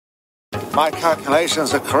my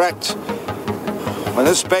calculations are correct, when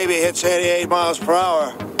this baby hits 88 miles per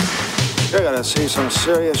hour, you're gonna see some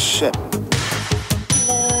serious shit.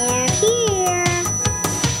 They're here.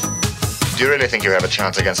 Do you really think you have a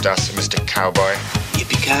chance against us, Mr. Cowboy?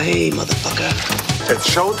 Yippee-ki-yay, motherfucker. It's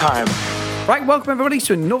showtime. Right, welcome everybody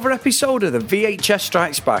to another episode of the VHS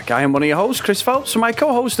Strikes Back. I am one of your hosts, Chris Phelps, and my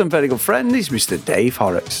co-host and very good friend is Mr. Dave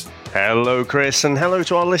Horrocks. Hello, Chris, and hello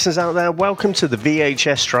to our listeners out there. Welcome to the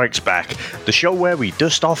VHS Strikes Back, the show where we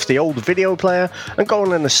dust off the old video player and go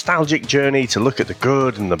on a nostalgic journey to look at the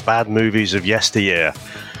good and the bad movies of yesteryear.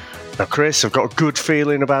 Now, Chris, I've got a good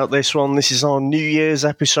feeling about this one. This is our New Year's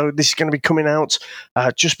episode. This is going to be coming out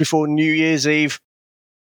just before New Year's Eve.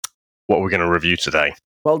 What are we going to review today?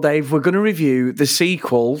 Well, Dave, we're going to review the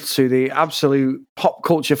sequel to the absolute pop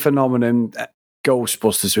culture phenomenon,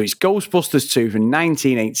 Ghostbusters. So it's Ghostbusters II from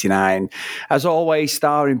 1989. As always,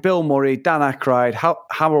 starring Bill Murray, Dan Aykroyd,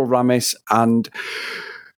 Harold Ramis, and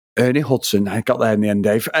Ernie Hudson. I got there in the end,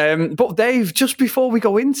 Dave. But Dave, just before we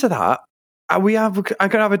go into that, I'm going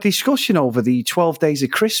to have a discussion over the 12 Days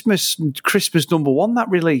of Christmas #1 that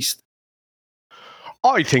released.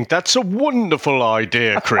 I think that's a wonderful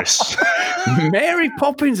idea, Chris. Mary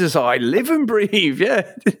Poppins is I live and breathe,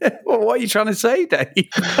 yeah. Well, what are you trying to say, Dave?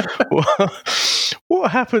 What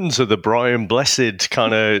happened to the Brian Blessed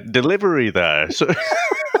kind of delivery there? So...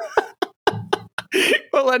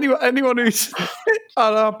 Well, anyone who's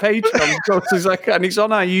on our Patreon, and it's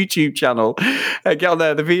on our YouTube channel, get on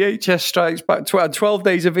there, the VHS Strikes Back, 12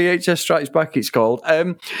 Days of VHS Strikes Back, it's called.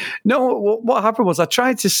 No, what happened was I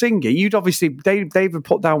tried to sing it. You'd obviously, Dave had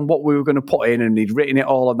put down what we were going to put in, and he'd written it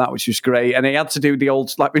all on that, which was great. And he had to do the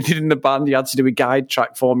old, like we did in the band, he had to do a guide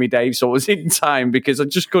track for me, Dave, so it was in time because I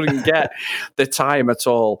just couldn't get the time at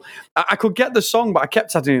all. I could get the song, but I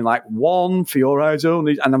kept adding like one for your eyes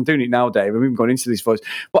only, and I'm doing it now, Dave. I'm even going into this voice.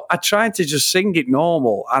 But I tried to just sing it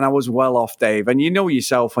normal, and I was well off, Dave. And you know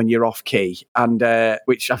yourself when you're off key, and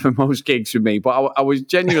which happen most gigs with me. But I was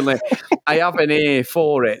genuinely, I have an ear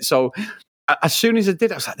for it. So as soon as I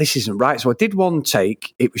did, I was like, this isn't right. So I did one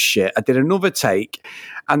take, it was shit. I did another take,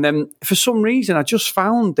 and then for some reason, I just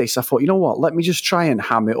found this. I thought, you know what, let me just try and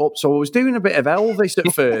ham it up. So I was doing a bit of Elvis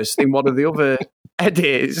at first in one of the other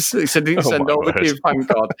edits. So I didn't send over to you, thank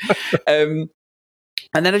God.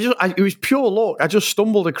 And then it was pure luck. I just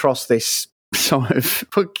stumbled across this sort of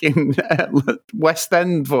fucking West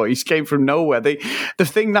End voice, came from nowhere. The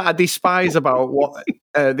thing that I despise about what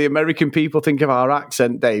the American people think of our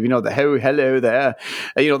accent, Dave, you know, the hello there,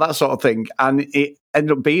 you know, that sort of thing. And it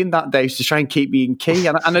ended up being that, Dave, to try and keep me in key.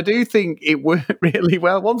 And I do think it worked really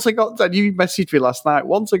well. Once I got to, and you messaged me last night,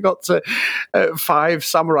 once I got to 5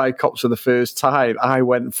 Samurai Cops for the first time, I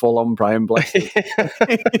went full on Brian Blessed.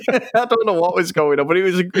 I don't know what was going on, but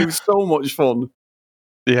it was so much fun.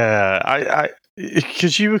 Yeah,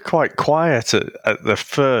 because you were quite quiet at the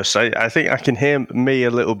first. I think I can hear me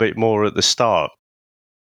a little bit more at the start.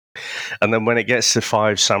 And then when it gets to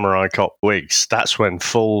 5 Samurai Cop wigs, that's when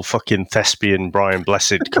full fucking thespian Brian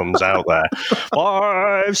Blessed comes out there.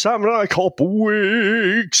 5 Samurai Cop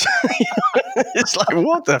wigs. It's like,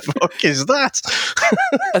 what the fuck is that?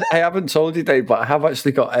 I haven't told you, Dave, but I have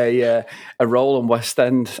actually got a role on West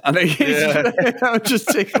End. And I'm just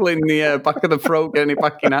tickling the back of the throat, getting it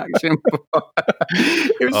back in action.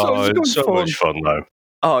 It was so much fun, though.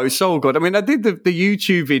 Oh, it was so good. I mean, I did the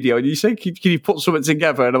YouTube video, and you said, can you put something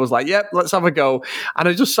together? And I was like, yep, let's have a go. And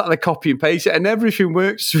I just sat there, copy and paste it, and everything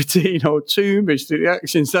works with, you know, too much to the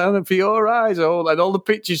action sound for your eyes, and all the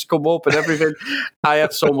pictures come up and everything. I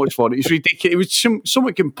had so much fun. It was ridiculous. It was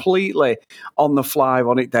something completely on the fly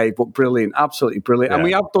on it, Dave, but brilliant, absolutely brilliant. Yeah. And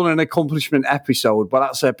we have done an accomplishment episode, but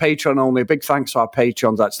that's a Patreon only. A big thanks to our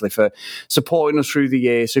Patrons, actually, for supporting us through the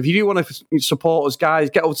year. So if you do want to support us,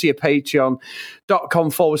 guys, get over to your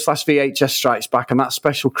patreon.com/VHS Strikes Back, and that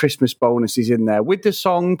special Christmas bonus is in there with the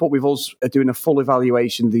song, but we've also doing a full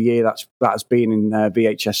evaluation of the year that has been in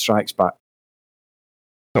VHS Strikes Back.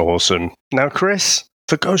 Awesome. Now, Chris,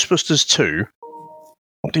 for Ghostbusters 2,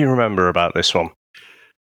 what do you remember about this one?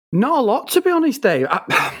 Not a lot, to be honest, Dave.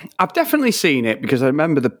 I've definitely seen it because I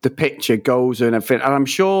remember the picture, Gozer and everything, and I'm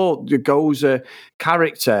sure the Gozer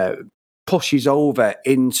character pushes over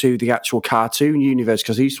into the actual cartoon universe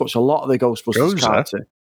because I used to watch a lot of the Ghostbusters cartoon.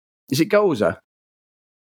 Is it Gozer?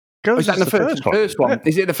 Is that in the first one? Yeah.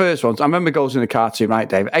 Is it the first one? I remember Gozer in the cartoon, right,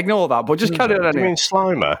 Dave? Ignore that, but just carry on anyway. You mean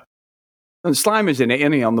Slimer? And Slimer's in it,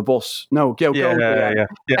 isn't he, on the bus? No, Gozer.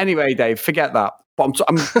 Yeah. Anyway, Dave, forget that. But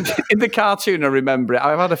I'm in the cartoon. I remember it.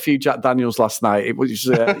 I've had a few Jack Daniels last night. It was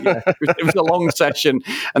it was a long session,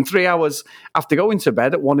 and 3 hours after going to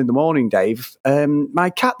bed at 1 a.m, Dave, my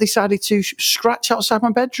cat decided to scratch outside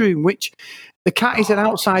my bedroom. Which the cat is an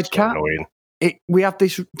outside cat. Annoying. We have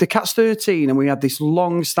this. The cat's 13, and we had this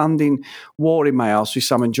long-standing war in my house with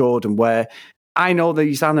Sam and Jordan, where I know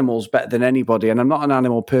these animals better than anybody, and I'm not an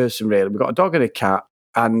animal person really. We've got a dog and a cat,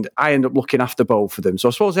 and I end up looking after both of them. So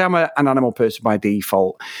I suppose I'm an animal person by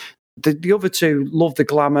default. The other two love the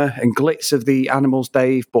glamour and glitz of the animals,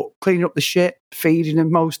 Dave, but cleaning up the shit, feeding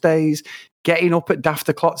them most days, getting up at daft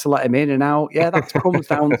o'clock to let them in and out, that comes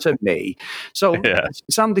down to me. So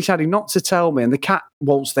Sam decided not to tell me, and the cat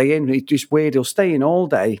won't stay in. He's just weird. He'll stay in all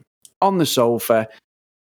day on the sofa,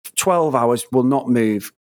 12 hours, will not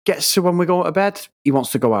move. Gets to when we go to bed, he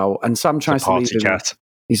wants to go out, and Sam tries to leave him. Cat.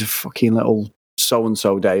 He's a fucking little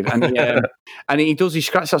so-and-so, Dave. And he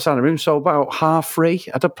scratches outside the room, so about 3:30,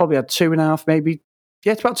 I'd probably had 2.5, maybe.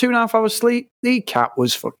 Yeah, it's about 2.5 hours sleep. The cat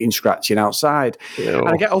was fucking scratching outside. Ew. And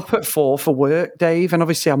I get up at 4 for work, Dave, and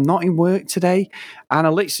obviously I'm not in work today. And I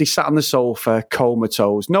literally sat on the sofa,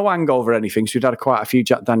 comatose, no hangover or anything, so we'd had quite a few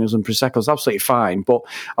Jack Daniels and Prosecco's, absolutely fine. But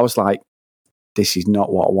I was like, this is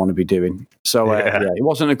not what I want to be doing. So, it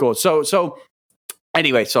wasn't a good. So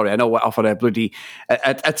anyway, sorry, I know we're off on a bloody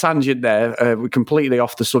a tangent there. We're completely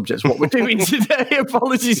off the subject of what we're doing today.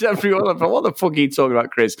 Apologies, everyone. I thought, what the fuck are you talking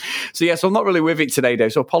about, Chris? So, yes, I'm not really with it today,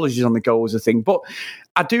 Dave. So, apologies on the goals thing. But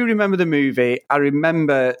I do remember the movie. I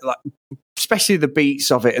remember, especially the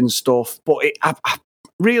beats of it and stuff. But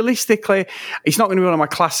realistically, it's not going to be one of my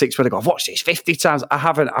classics where I go, I've watched this 50 times. I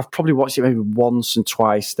haven't. I've probably watched it maybe once and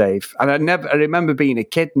twice, Dave. And I remember being a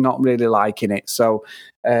kid not really liking it. So,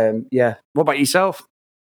 what about yourself?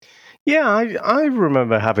 Yeah, I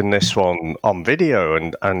remember having this one on video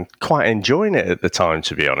and quite enjoying it at the time,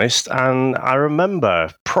 to be honest. And I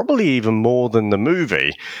remember, probably even more than the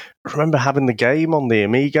movie, I remember having the game on the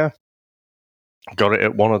Amiga. Got it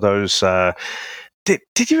at one of those...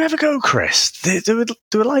 Did you ever go, Chris? There were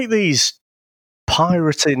like these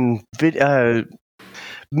pirating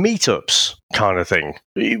meetups kind of thing,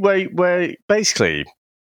 where basically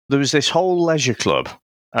there was this whole leisure club,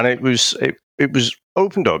 and it was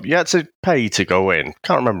opened up. You had to pay to go in.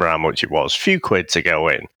 Can't remember how much it was. A few quid to go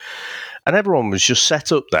in, and everyone was just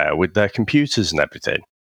set up there with their computers and everything.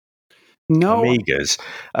 No. Amigas,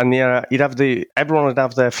 and everyone would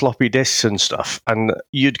have their floppy disks and stuff, and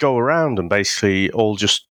you'd go around and basically all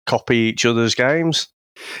just copy each other's games.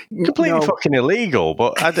 Completely fucking illegal,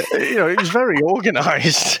 but it was very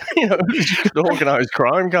organised. It was just an organised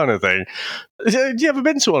crime kind of thing. Have you ever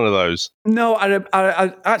been to one of those? No,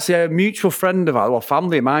 I actually a mutual friend of ours,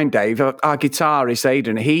 family of mine, Dave, our guitarist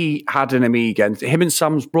Aidan. He had an Amiga, and him and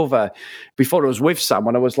Sam's brother. Before I was with Sam,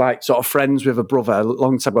 when I was like sort of friends with a brother a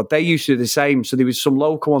long time ago, they used to do the same. So there was some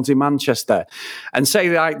local ones in Manchester, and say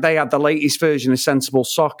like they had the latest version of Sensible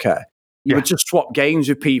Soccer. You would just swap games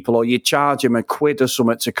with people, or you'd charge them £1 or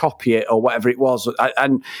something to copy it, or whatever it was.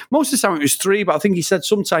 And most of the time it was 3, but I think he said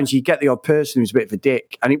sometimes you get the odd person who's a bit of a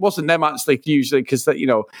dick. And it wasn't them actually, usually, because they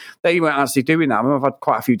weren't actually doing that. I mean, I've had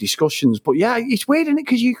quite a few discussions. But yeah, it's weird, isn't it?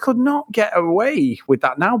 Because you could not get away with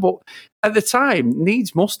that now. But at the time,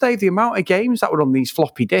 needs must, Dave, the amount of games that were on these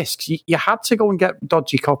floppy disks, you had to go and get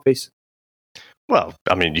dodgy copies. Well,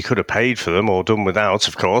 I mean, you could have paid for them or done without,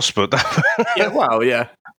 of course, but... yeah.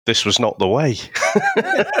 This was not the way.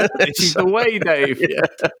 This is the way, Dave. Yeah.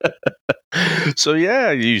 So,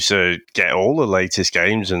 I used to get all the latest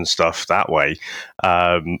games and stuff that way.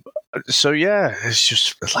 It's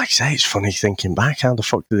just, like I say, it's funny thinking back. How the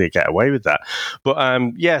fuck did they get away with that? But,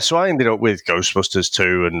 so I ended up with Ghostbusters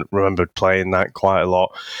 2 and remembered playing that quite a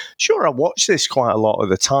lot. Sure, I watched this quite a lot at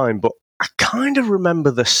the time, but I kind of remember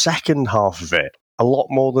the second half of it a lot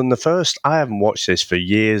more than the first. I haven't watched this for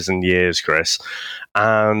years and years, Chris.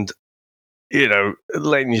 And,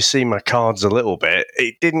 letting you see my cards a little bit,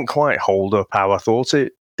 it didn't quite hold up how I thought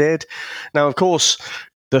it did. Now, of course,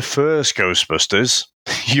 the first Ghostbusters,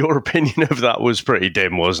 your opinion of that was pretty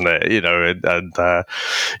dim, wasn't it?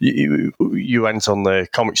 You went on the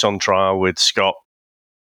Comics on Trial with Scott.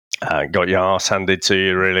 Got your arse handed to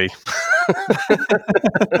you, really.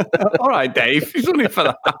 All right, Dave. He's only for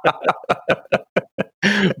that.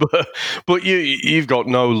 But you've got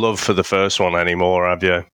no love for the first one anymore, have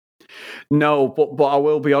you? No, but I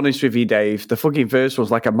will be honest with you, Dave. The fucking first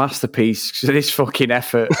one's like a masterpiece. So this fucking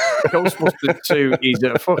effort, Ghostbusters 2 is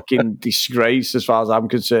a fucking disgrace as far as I'm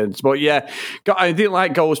concerned. But yeah, I didn't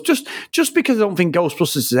like Ghost just because I don't think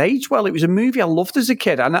Ghostbusters has aged well. It was a movie I loved as a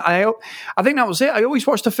kid, and I think that was it. I always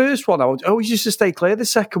watched the first one. I always used to stay clear of the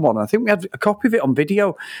second one. I think we had a copy of it on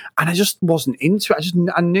video, and I just wasn't into it.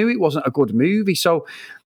 I knew it wasn't a good movie. So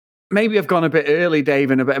maybe I've gone a bit early,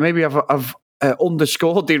 Dave, and maybe I've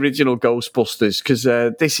underscored the original Ghostbusters because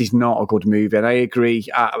this is not a good movie, and I agree.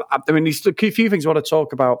 I mean, there's a few things I want to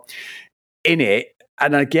talk about in it,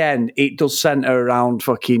 and again, it does centre around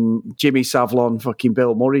fucking Jimmy Savile, fucking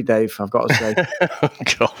Bill Murray, Dave, I've got to say. Oh,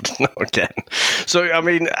 God, no, again. So, I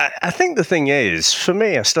mean, I think the thing is, for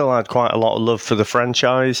me, I still had quite a lot of love for the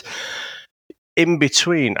franchise. In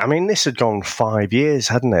between, I mean, this had gone 5 years,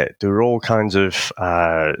 hadn't it? There were all kinds of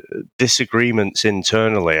disagreements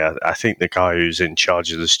internally. I think the guy who's in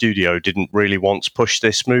charge of the studio didn't really want to push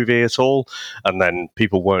this movie at all, and then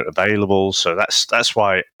people weren't available. So that's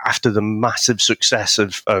why, after the massive success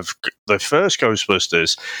of the first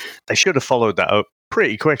Ghostbusters, they should have followed that up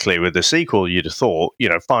pretty quickly with the sequel. You'd have thought,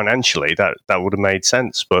 financially, that would have made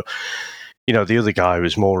sense, but. The other guy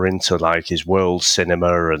was more into like his world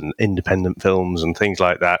cinema and independent films and things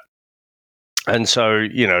like that. And so,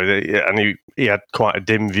 and he had quite a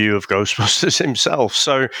dim view of Ghostbusters himself.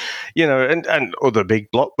 So, and other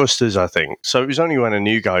big blockbusters, I think. So it was only when a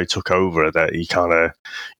new guy took over that he kind of,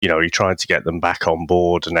 he tried to get them back on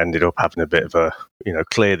board and ended up having a bit of a,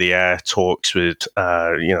 clear the air talks with,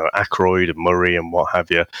 Aykroyd and Murray and what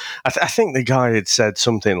have you. I think the guy had said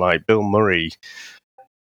something like Bill Murray.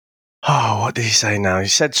 Oh, what did he say now? He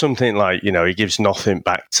said something like, he gives nothing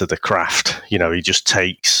back to the craft. He just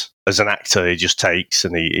takes, as an actor, he just takes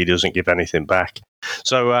and he doesn't give anything back.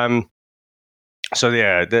 So,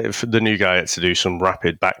 yeah, the new guy had to do some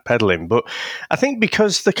rapid backpedaling. But I think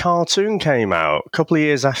because the cartoon came out a couple of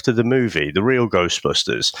years after the movie, the real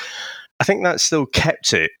Ghostbusters, I think that still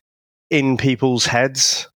kept it in people's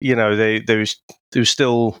heads. There was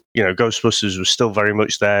still, Ghostbusters was still very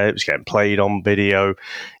much there. It was getting played on video.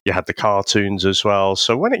 You had the cartoons as well.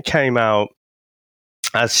 So when it came out,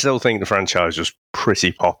 I still think the franchise was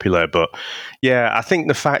pretty popular. But yeah, I think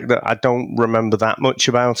the fact that I don't remember that much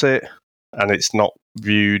about it and it's not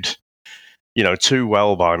viewed, too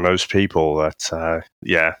well by most people, that,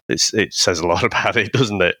 it says a lot about it,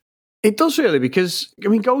 doesn't it? It does really, because, I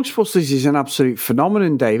mean, Ghostbusters is an absolute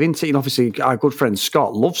phenomenon, Dave, isn't it? And obviously, our good friend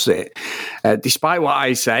Scott loves it, despite what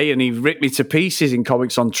I say, and he ripped me to pieces in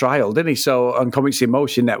Comics on Trial, didn't he? So, on Comics in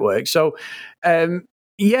Motion Network. So,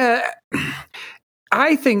 yeah,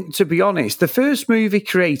 I think, to be honest, the first movie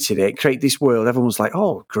created this world. Everyone was like,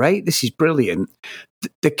 oh, great, this is brilliant.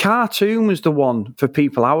 The cartoon was the one for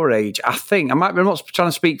people our age, I think. I'm not trying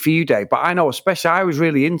to speak for you, Dave, but I know, especially, I was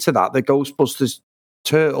really into that, the Ghostbusters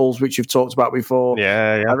Turtles, which you've talked about before,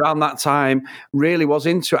 around that time, really was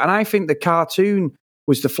into it. And I think the cartoon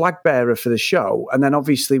was the flag bearer for the show. And then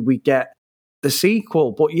obviously we get the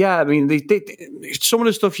sequel. But yeah, I mean, some of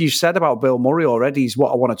the stuff you've said about Bill Murray already is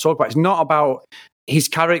what I want to talk about. It's not about his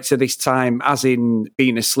character this time, as in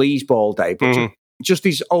being a sleazeball, Dave, but just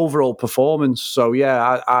his overall performance. So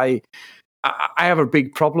yeah, I have a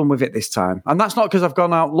big problem with it this time. And that's not because I've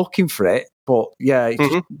gone out looking for it, but yeah, it's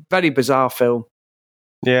just a very bizarre film.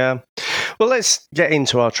 Yeah. Well, let's get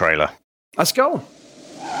into our trailer. Let's go.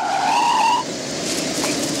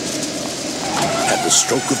 At the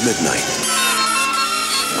stroke of midnight,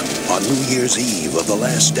 on New Year's Eve of the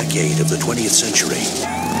last decade of the 20th century,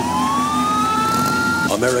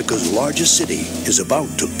 America's largest city is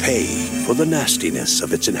about to pay for the nastiness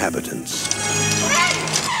of its inhabitants.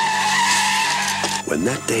 When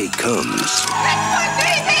that day comes,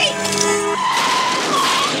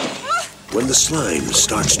 when the slime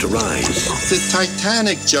starts to rise, the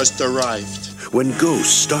Titanic just arrived. When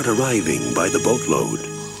ghosts start arriving by the boatload,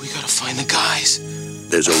 We gotta find the guys.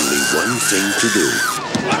 there's only one thing to do.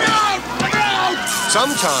 Look out! Look out!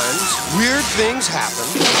 Sometimes weird things happen.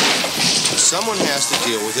 Someone has to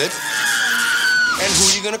deal with it. And who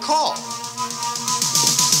are you gonna call?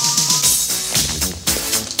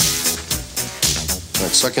 All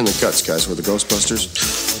right, suck in the guts, guys. We're the Ghostbusters.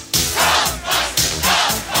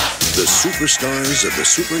 The superstars of the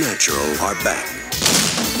supernatural are back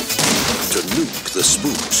to nuke the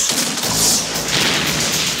spooks.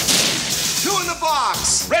 Two in the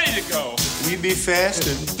box! Ready to go. We be fast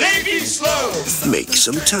and they be slow. Make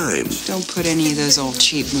some time. Don't put any of those old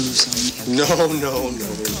cheap moves on me. No.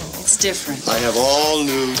 It's different. I have all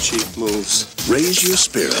new cheap moves. Raise your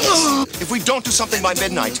spirits If we don't do something by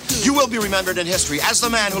midnight, you will be remembered in history as the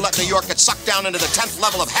man who let New York get sucked down into the 10th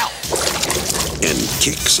level of hell. and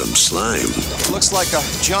kick some slime. Looks like a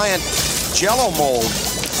giant Jell-O mold.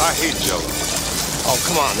 I hate Jello. Oh,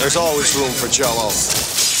 come on. There's always room for Jell-O.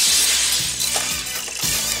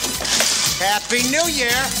 Happy New Year.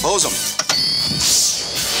 Hose 'em.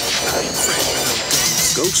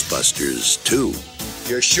 Ghostbusters 2.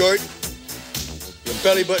 You're short, your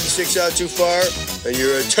belly button sticks out too far, and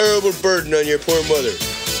you're a terrible burden on your poor mother.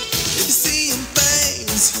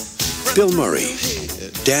 Bill Murray,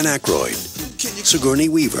 Dan Aykroyd, Sigourney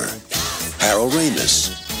Weaver, Harold Ramis,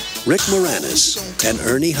 Rick Moranis, and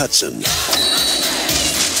Ernie Hudson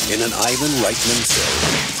in an Ivan Reitman film.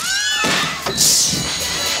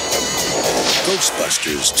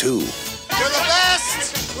 Ghostbusters 2. We're the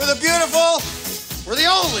best! We're the beautiful! We're the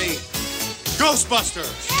only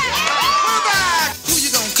Ghostbusters! We're back! Who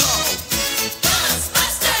you gonna call?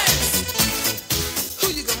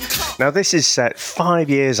 Now, this is set 5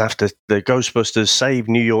 years after the Ghostbusters saved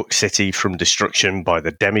New York City from destruction by the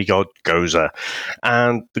demigod Gozer.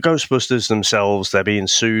 And the Ghostbusters themselves, they're being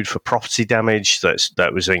sued for property damage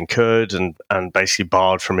that was incurred and basically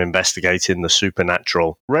barred from investigating the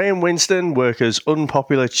supernatural. Ray and Winston work as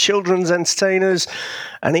unpopular children's entertainers,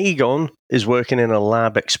 and Egon is working in a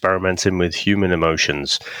lab experimenting with human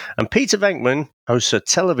emotions. And Peter Venkman hosts a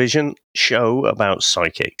television show about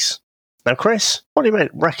psychics. Now, Chris, what do you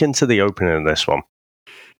reckon to the opening of this one?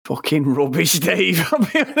 Fucking rubbish, Dave. I'm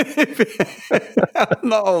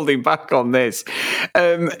not holding back on this.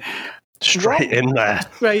 Straight in there.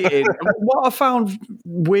 Straight in. What I found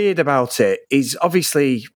weird about it is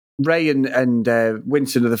obviously Ray and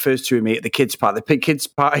Winston are the first two we meet at the kids' party. The kids'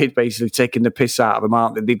 party is basically taking the piss out of them,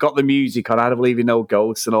 aren't they? They've got the music on, I don't believe in no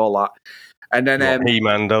ghosts and all that. And then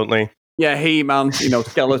He-Man, don't they? Yeah, He-Man,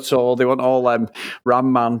 Skeletor, they want all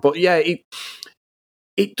Ram Man. But yeah,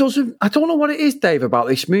 it doesn't, I don't know what it is, Dave, about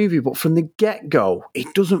this movie, but from the get-go,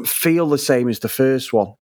 it doesn't feel the same as the first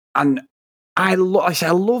one. And I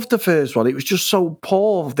love the first one. It was just so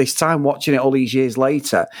poor this time watching it all these years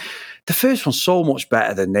later. The first one's so much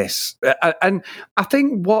better than this. And I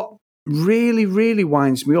think what really, really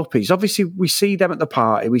winds me up is obviously we see them at the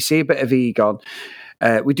party, we see a bit of Egon.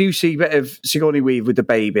 We do see a bit of Sigourney Weaver with the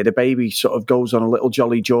baby. The baby sort of goes on a little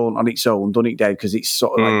jolly jaunt on its own, doesn't it, Dave? Because it's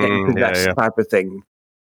sort of like getting possessed type of thing.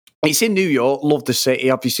 It's in New York, love the city.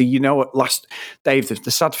 Obviously, Dave,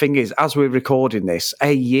 the sad thing is, as we're recording this,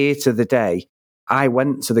 a year to the day, I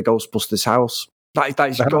went to the Ghostbusters house.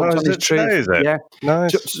 That's true. Is it? Yeah.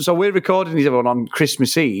 Nice. So we're recording these everyone on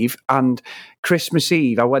Christmas Eve, and Christmas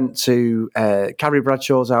Eve I went to Carrie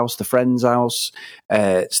Bradshaw's house, the friend's house,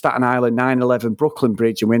 Staten Island, 9/11, Brooklyn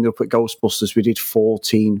Bridge, and we ended up at Ghostbusters. We did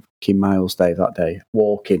 14 miles, Dave, that day,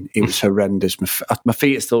 walking. It was horrendous. My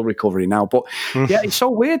feet are still recovering now. But yeah, it's so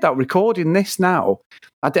weird that recording this now.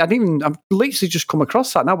 I've literally just come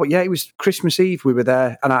across that now. But yeah, it was Christmas Eve. We were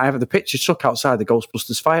there, and I have the picture took outside the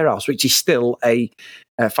Ghostbusters firehouse, which is still a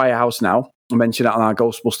firehouse now. I mentioned that on our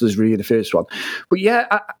Ghostbusters review, the first one. But yeah,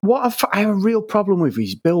 I have a real problem with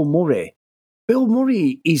is Bill Murray. Bill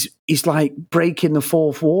Murray is like breaking the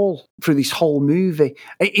fourth wall through this whole movie.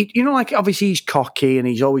 Like obviously he's cocky and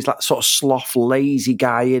he's always like sort of sloth, lazy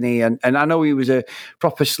guy, isn't he? And I know he was a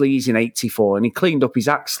proper sleaze in '84 and he cleaned up his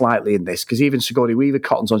act slightly in this because even Sigourney Weaver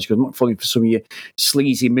cottons on. She goes, "I'm not falling for some of your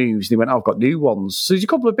sleazy moves." And he went, "I've got new ones." So there's a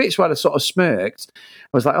couple of bits where I sort of smirked. I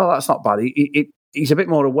was like, "Oh, that's not bad." He's a bit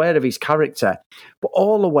more aware of his character. But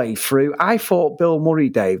all the way through, I thought Bill Murray,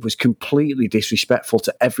 Dave, was completely disrespectful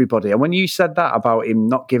to everybody. And when you said that about him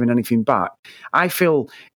not giving anything back, I feel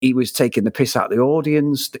he was taking the piss out of the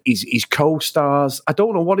audience, his co-stars. I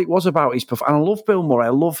don't know what it was about his performance. And I love Bill Murray. I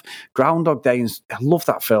love Groundhog Day. And I love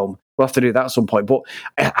that film. We'll have to do that at some point. But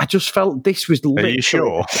I just felt this was literally... Are you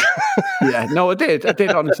sure? Yeah, no, I did,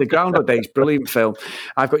 honestly. Groundhog Day is a brilliant film.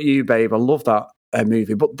 I've Got You, Babe. I love that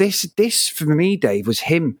movie. But this for me, Dave, was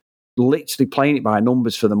him literally playing it by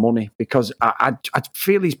numbers for the money because I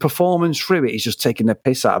feel his performance through it is just taking the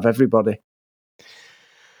piss out of everybody.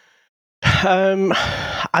 What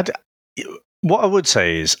I would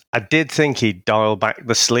say is I did think he'd dial back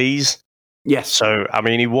the sleaze. Yes. So, I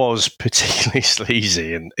mean, he was particularly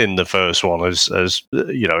sleazy in the first one, as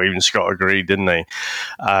even Scott agreed, didn't he?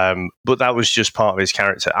 But that was just part of his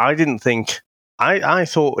character. I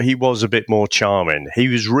thought he was a bit more charming. He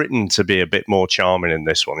was written to be a bit more charming in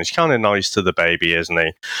this one. He's kind of nice to the baby, isn't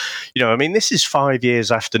he? This is 5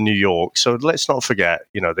 years after New York, so let's not forget,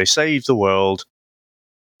 they saved the world.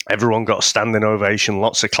 Everyone got a standing ovation,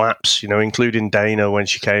 lots of claps, including Dana when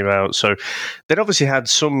she came out. So they'd obviously had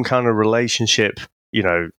some kind of relationship,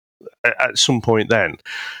 at some point then.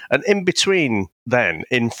 And in between then,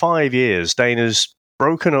 in 5 years, Dana's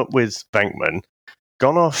broken up with Venkman,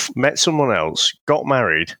 gone off, met someone else, got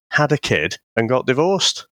married, had a kid, and got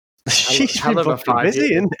divorced. She's been fucking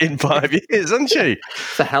busy in 5 years, hasn't she?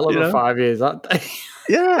 It's a hell of a 5 years, that day.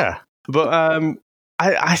 Yeah. But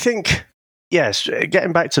I think, yes,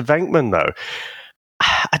 getting back to Venkman, though,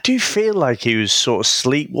 I do feel like he was sort of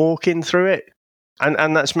sleepwalking through it.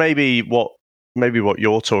 And that's maybe what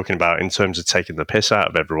you're talking about in terms of taking the piss out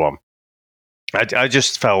of everyone. I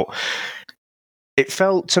just felt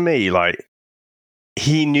to me like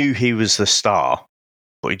he knew he was the star,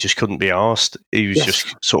 but he just couldn't be arsed. He was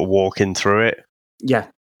just sort of walking through it. Yeah,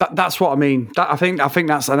 that's what I mean. I think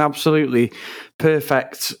that's an absolutely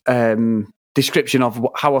perfect description of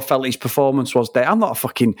how I felt his performance was there. I'm not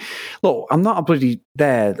a bloody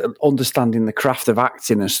there understanding the craft of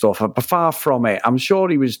acting and stuff, but far from it. I'm sure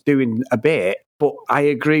he was doing a bit, but I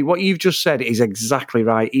agree. What you've just said is exactly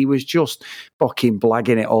right. He was just fucking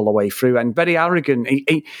blagging it all the way through and very arrogant.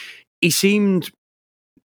 He seemed...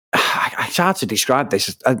 It's hard to describe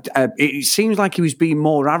this. It seems like he was being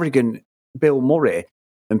more arrogant, Bill Murray,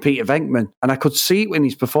 than Peter Venkman. And I could see it in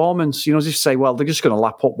his performance, as if to say, well, they're just going to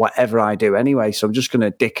lap up whatever I do anyway, so I'm just going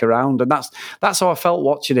to dick around. And that's how I felt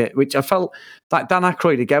watching it, which I felt like Dan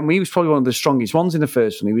Aykroyd, again, he was probably one of the strongest ones in the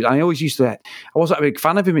first one. I wasn't a big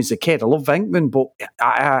fan of him as a kid. I love Venkman, but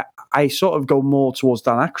I sort of go more towards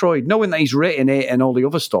Dan Aykroyd, knowing that he's written it and all the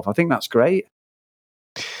other stuff. I think that's great.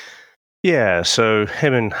 Yeah, so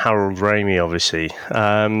him and Harold Ramis, obviously.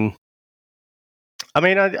 I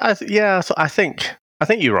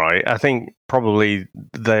think you're right. I think probably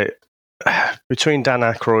between Dan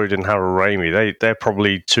Aykroyd and Harold Ramis, they're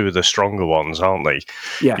probably two of the stronger ones, aren't they?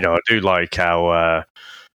 Yeah. I do like how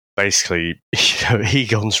basically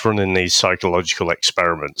Egon's running these psychological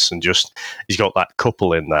experiments, and just he's got that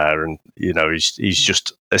couple in there, and he's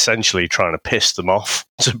just essentially trying to piss them off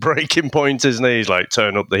to breaking point, isn't he? He's like,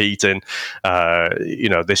 turn up the heating.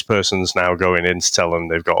 This person's now going in to tell them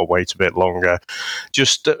they've got to wait a bit longer.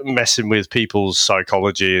 Just messing with people's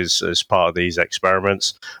psychology as part of these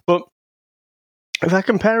experiments. But if I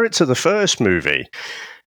compare it to the first movie,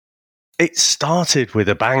 it started with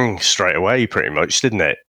a bang straight away, pretty much, didn't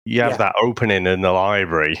it? You have that opening in the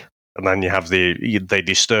library, and then you have they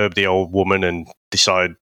disturb the old woman and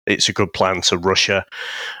decide it's a good plan to rush her,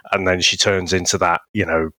 and then she turns into that,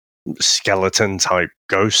 skeleton type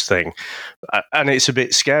ghost thing, and it's a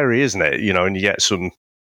bit scary, isn't it? And you get some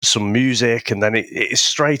music, and then it's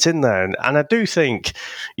straight in there, and I do think,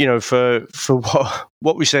 for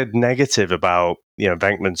what we said negative about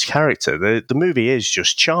Venkman's character, the movie is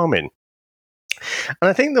just charming. And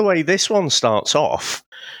I think the way this one starts off,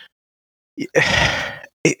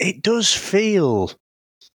 it does feel,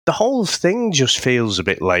 the whole thing just feels a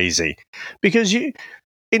bit lazy. Because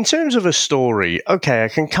in terms of a story, okay, I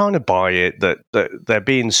can kind of buy it that they're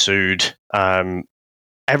being sued.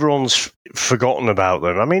 Everyone's forgotten about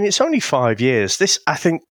them. I mean, it's only 5 years. I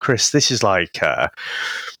think, Chris, this is like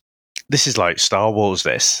Star Wars.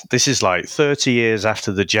 This is like 30 years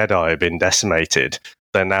after the Jedi have been decimated.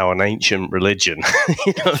 They're now an ancient religion.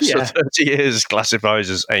 So 30 years classifies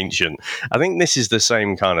as ancient. I think this is the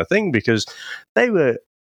same kind of thing, because they were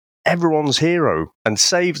everyone's hero and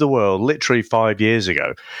saved the world literally 5 years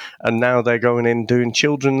ago. And now they're going in doing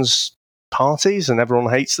children's parties and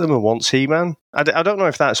everyone hates them and wants He-Man. I don't know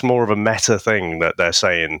if that's more of a meta thing that they're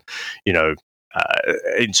saying, in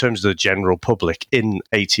terms of the general public in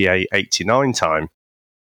 88, 89 time.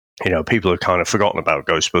 People have kind of forgotten about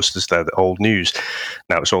Ghostbusters. They're the old news.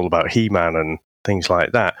 Now it's all about He-Man and things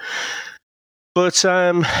like that. But,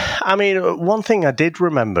 one thing I did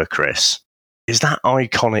remember, Chris, is that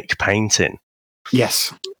iconic painting.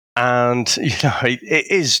 Yes. And,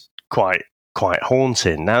 it is quite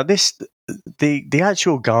haunting. Now, the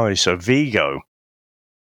actual guy, so Vigo,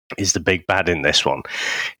 is the big bad in this one.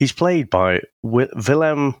 He's played by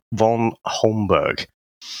Willem von Homburg.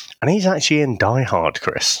 And he's actually in Die Hard,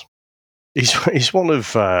 Chris. He's one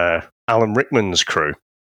of Alan Rickman's crew.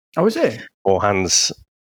 Oh, is he? Or Hans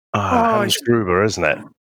Gruber, isn't it?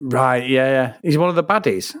 Right, yeah. He's one of the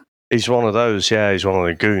baddies. He's one of those, yeah. He's one of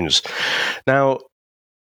the goons. Now,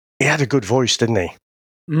 he had a good voice, didn't he?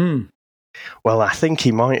 Mm. Well, I think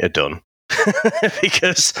he might have done.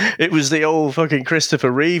 Because it was the old fucking Christopher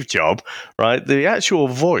Reeve job, right? The actual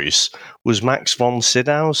voice was Max von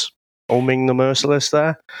Sydow's, Ming the Merciless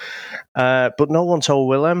there. But no one told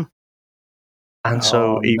Willem. And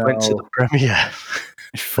so he went to the premiere.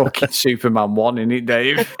 It's fucking Superman 1, isn't it,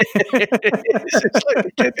 Dave? It's like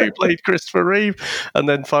the kid who played Christopher Reeve and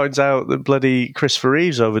then finds out that bloody Christopher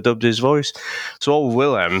Reeve's overdubbed his voice. So old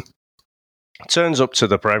Willem turns up to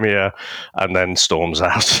the premiere and then storms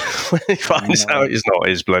out when he finds out it's not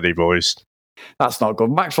his bloody voice. That's not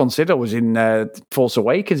good. Max von Sydow was in Force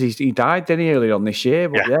Awakens. He died, didn't he, early on this year?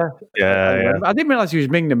 But Yeah. I didn't realise he was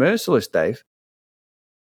Ming the Merciless, Dave.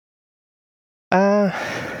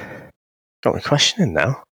 Got me questioning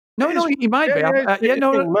now. No, he might be.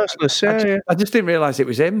 Merciless. I just didn't realise it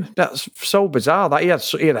was him. That's so bizarre. That he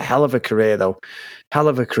had a hell of a career, though. Hell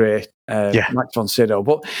of a career, Max von Sydow.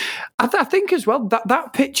 But I think as well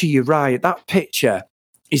that picture. You're right. That picture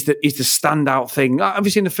is the standout thing.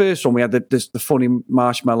 Obviously, in the first one, we had the funny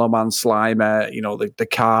Marshmallow Man, Slimer, the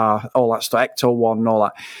car, all that stuff, Ecto-1 and all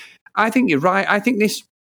that. I think you're right. I think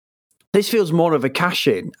this feels more of a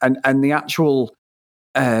cash-in, and the actual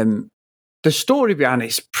the story behind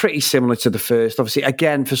it's pretty similar to the first. Obviously,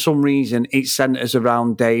 again, for some reason, it centres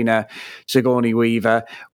around Dana Sigourney Weaver.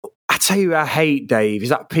 I tell you who I hate, Dave, is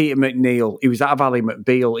that Peter McNeil. He was that of Ally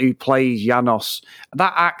McBeal, who plays Janos.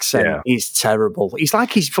 That accent is terrible. It's like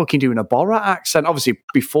he's fucking doing a Borat accent. Obviously,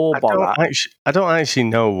 before Borat. I don't actually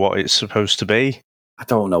know what it's supposed to be. I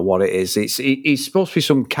don't know what it is. He's supposed to be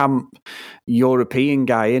some camp European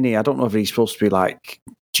guy, isn't he? I don't know if he's supposed to be like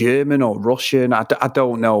German or Russian. I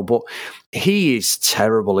don't know, but he is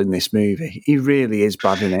terrible in this movie. He really is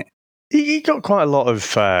bad in it. He got quite a lot of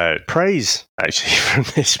praise actually from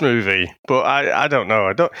this movie, but I don't know.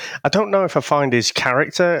 I don't know if I find his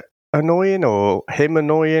character annoying or him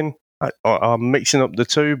annoying. I'm mixing up the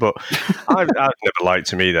two, but I've never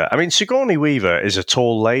liked him either. I mean, Sigourney Weaver is a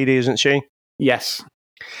tall lady, isn't she? Yes.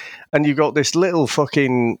 And you've got this little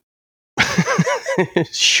fucking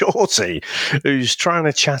shorty who's trying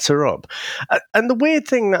to chat her up. And the weird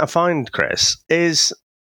thing that I find, Chris, is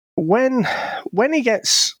when he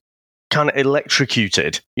gets kind of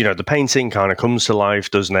electrocuted, the painting kind of comes to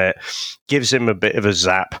life, doesn't it? Gives him a bit of a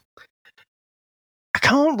zap. I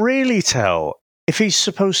can't really tell if he's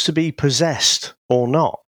supposed to be possessed or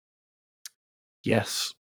not.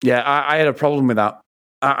 Yes. Yeah, I had a problem with that.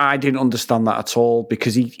 I didn't understand that at all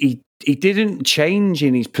because he didn't change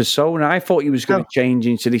in his persona. I thought he was going to change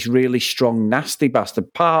into this really strong, nasty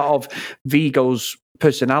bastard. Part of Vigo's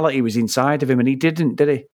personality was inside of him, and he didn't, did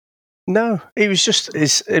he? No, he was just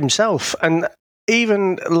himself. And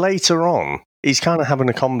even later on, he's kind of having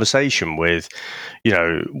a conversation with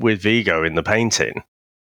Vigo in the painting.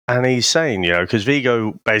 And he's saying, because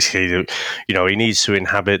Vigo basically, he needs to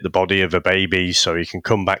inhabit the body of a baby so he can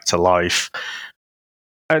come back to life.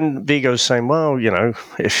 And Vigo's saying, well,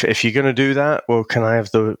 if you're going to do that, well, can I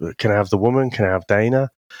have the woman? Can I have Dana?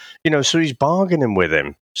 So he's bargaining with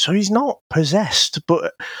him. So he's not possessed,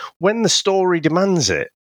 but when the story demands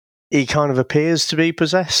it, he kind of appears to be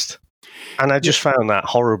possessed. And I just found that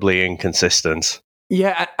horribly inconsistent.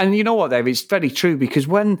 Yeah, and you know what, Dave? It's very true because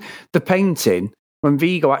when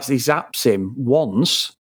Vigo actually zaps him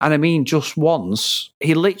once, and I mean just once,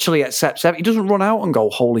 he literally accepts everything. He doesn't run out and go,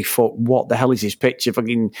 holy fuck, what the hell is this picture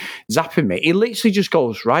fucking zapping me? He literally just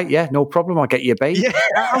goes, right, yeah, no problem, I'll get you a baby. Yeah.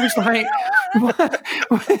 I was like,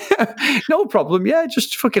 no problem, yeah,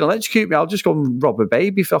 just fucking electrocute me. I'll just go and rob a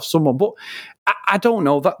baby off someone. But I don't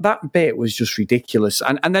know, that bit was just ridiculous.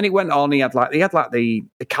 And then it went on, he had the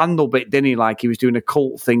candle bit, didn't he? Like he was doing a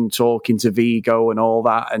cult thing, talking to Vigo and all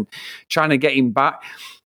that and trying to get him back.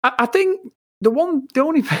 I think the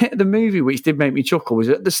only bit of the movie which did make me chuckle was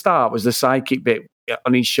at the start was the psychic bit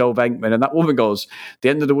on his show Venkman, and that woman goes, "The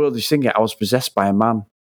end of the world is singing. I was possessed by a man,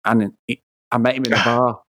 and I met him in a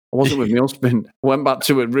bar. I wasn't with my husband. I went back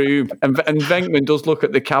to a room, and Venkman does look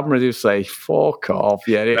at the camera and say, "Fuck off,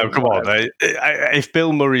 yeah." No, come on. If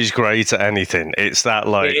Bill Murray's great at anything, it's that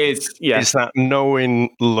it is, yeah. It's that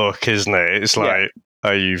knowing look, isn't it? It's like.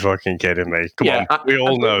 Are you fucking kidding me? Come on, we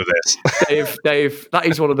all know this. Dave, that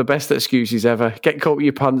is one of the best excuses ever. Get caught with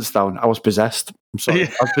your pants down. I was possessed. I'm sorry,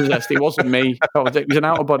 I was possessed. It wasn't me. It was an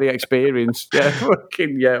out-of-body experience.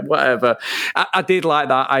 Yeah, whatever. I did like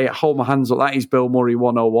that. I hold my hands up. That is Bill Murray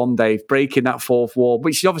 101, Dave, breaking that fourth wall,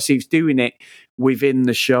 which obviously he's doing it within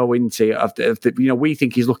the show, isn't he? We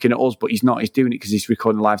think he's looking at us, but he's not. He's doing it because he's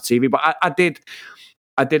recording live TV. But I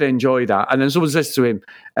did enjoy that. And then someone says to him,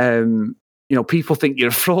 people think you're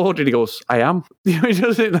a fraud, and he goes, I am.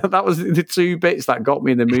 That was the two bits that got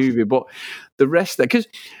me in the movie, but the rest of it, because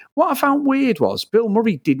what I found weird was Bill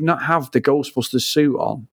Murray did not have the Ghostbusters suit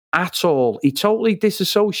on at all. He totally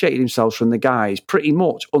disassociated himself from the guys pretty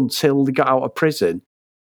much until they got out of prison.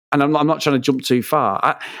 And I'm not trying to jump too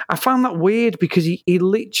far. I found that weird because he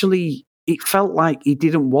literally, it felt like he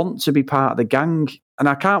didn't want to be part of the gang. And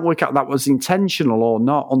I can't work out that was intentional or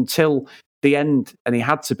not until the end, and he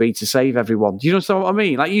had to be to save everyone. Do you know what I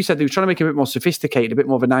mean? Like you said, they were trying to make him a bit more sophisticated, a bit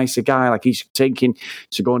more of a nicer guy. Like he's taking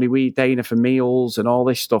Sigourney Weaver Dana for meals and all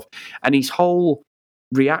this stuff. And his whole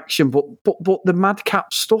reaction, but the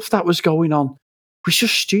madcap stuff that was going on was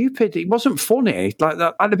just stupid. It wasn't funny. Like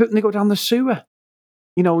that, at the bit when they go down the sewer,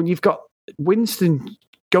 you know, and you've got Winston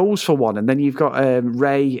goes for one, and then you've got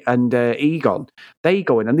Ray and Egon. They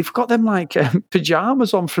go in, and they've got them like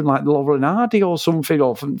pajamas on from like Laurel and Hardy or something,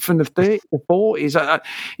 or from the 30s, the 40s.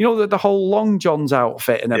 You know, the whole Long John's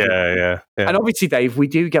outfit and everything. Yeah. And obviously, Dave, we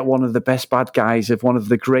do get one of the best bad guys of one of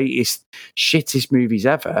the greatest, shittest movies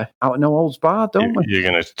ever out of No Holds Barred, don't we? You're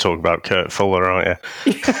going to talk about Kurt Fuller, aren't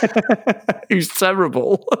you? Who's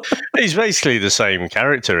terrible. He's basically the same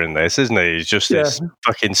character in this, isn't he? He's just this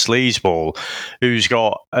fucking sleazeball who's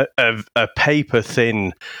got a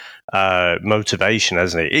paper-thin motivation,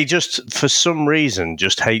 hasn't he? He just, for some reason,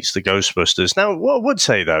 just hates the Ghostbusters. Now, what I would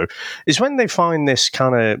say, though, is when they find this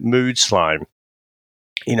kind of mood slime,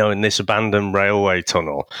 you know, in this abandoned railway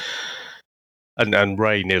tunnel, and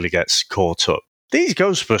Ray nearly gets caught up, these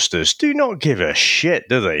Ghostbusters do not give a shit,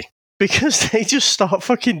 do they? Because they just start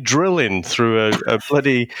fucking drilling through a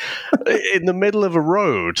bloody in the middle of a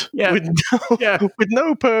road with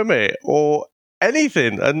no permit or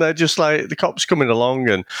anything, and they're just like, the cops coming along,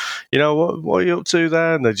 and you know, what are you up to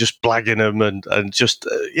there? And they're just blagging them, and just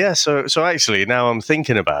So actually, now I'm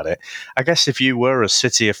thinking about it, I guess if you were a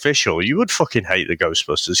city official, you would fucking hate the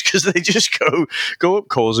Ghostbusters because they just go up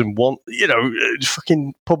causing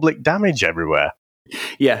fucking public damage everywhere.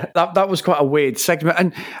 Yeah, that was quite a weird segment.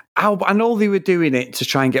 And I know they were doing it to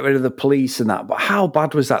try and get rid of the police and that, but how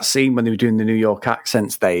bad was that scene when they were doing the New York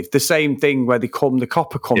accents, Dave? The same thing where the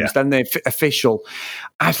copper comes, then the official.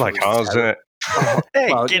 It's like ours, isn't it?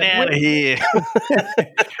 Hey, well, get out of here.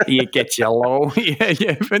 You get your low.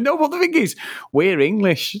 Yeah. But no, but the thing is, we're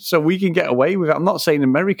English, so we can get away with it. I'm not saying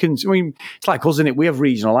Americans. I mean, it's like us, isn't it? We have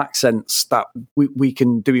regional accents that we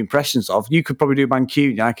can do impressions of. You could probably do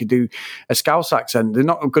Mancunian. I could do a Scouse accent. They're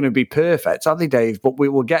not going to be perfect, are they, Dave? But we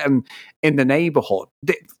will get them in the neighbourhood.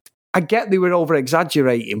 I get they were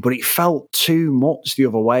over-exaggerating, but it felt too much the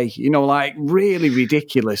other way. You know, like really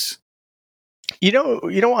ridiculous. You know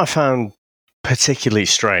what I found particularly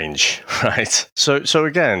strange, right? So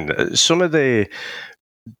again, some of the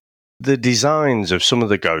designs of some of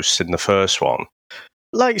the ghosts in the first one,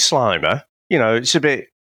 like Slimer, you know, it's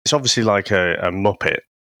obviously like a Muppet,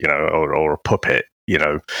 you know, or a puppet, you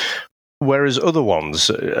know, whereas other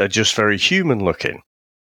ones are just very human looking.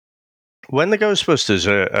 When the Ghostbusters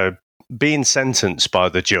are being sentenced by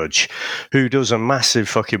the judge, who does a massive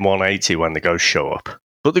fucking 180 when the ghosts show up,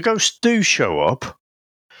 but the ghosts do show up,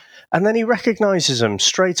 and then he recognises them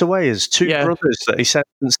straight away as two brothers that he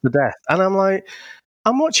sentenced to death. And I'm like,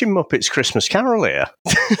 I'm watching Muppets Christmas Carol here.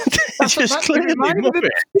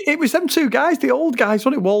 It was them two guys, the old guys,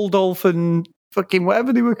 wasn't it? Waldorf and fucking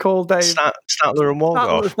whatever they were called, Dave. Statler and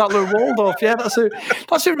Waldorf. Statler and Waldorf, yeah. That's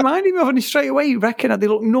it reminded me of. And straight away, you reckon they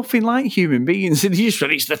look nothing like human beings. And he just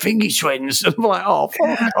released the Thingy Twins. And I'm like, oh,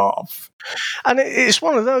 fuck off. And it's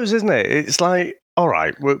one of those, isn't it? It's like, all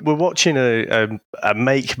right, we're watching a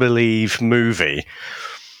make-believe movie,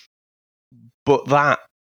 but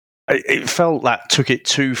it felt that took it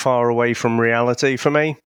too far away from reality for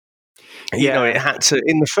me. You know, it had to.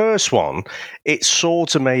 In the first one, it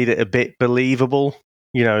sort of made it a bit believable.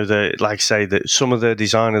 You know, like I say, that some of the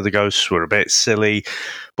design of the ghosts were a bit silly,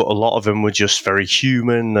 but a lot of them were just very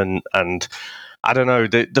human and I don't know,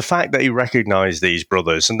 the fact that he recognised these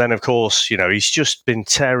brothers, and then, of course, you know, he's just been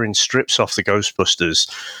tearing strips off the Ghostbusters.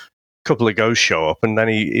 A couple of ghosts show up, and then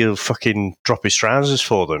he'll fucking drop his trousers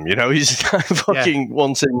for them. You know, he's fucking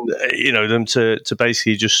wanting, you know, them to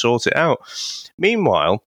basically just sort it out.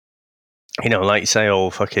 Meanwhile, you know, like you say,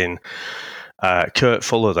 old fucking Kurt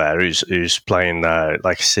Fuller there, who's playing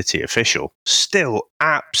like a city official, still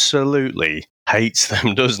absolutely hates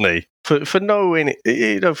them, doesn't he? For no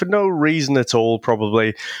reason at all,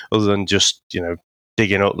 probably, other than just, you know,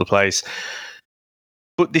 digging up the place.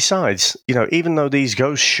 But decides, you know, even though these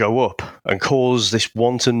ghosts show up and cause this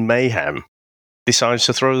wanton mayhem, decides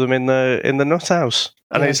to throw them in the nut house.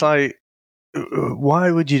 And it's like, why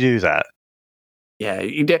would you do that? Yeah,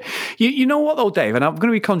 you know what though, Dave, and I'm going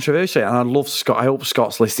to be controversial, and I love Scott. I hope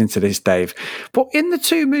Scott's listening to this, Dave. But in the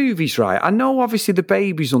two movies, right, I know obviously the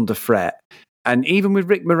baby's under threat, and even with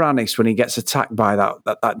Rick Moranis when he gets attacked by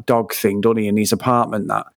that dog thing, doesn't he, in his apartment?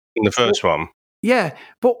 That in the first one, yeah.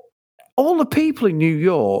 But all the people in New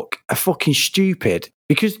York are fucking stupid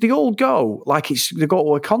because they all go like they go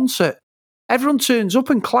to a concert. Everyone turns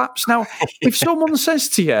up and claps. Now, if someone says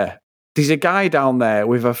to you, there's a guy down there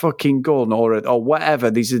with a fucking gun or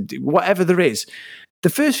whatever. Whatever there is. The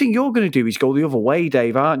first thing you're going to do is go the other way,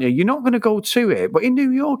 Dave, aren't you? You're not going to go to it. But in New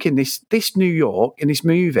York, in this New York, in this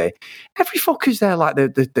movie, every fucker's there like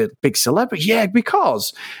the big celebrity. Yeah,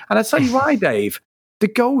 because, and I tell you why, Dave, the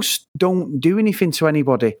ghosts don't do anything to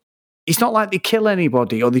anybody. It's not like they kill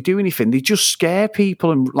anybody or they do anything. They just scare people,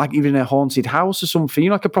 and like even in a haunted house or something,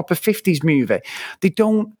 like a proper 50s movie. They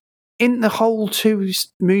don't. In the whole two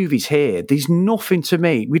movies here, there's nothing to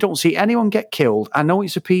me. We don't see anyone get killed. I know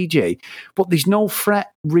it's a PG, but there's no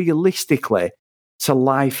threat realistically to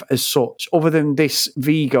life as such, other than this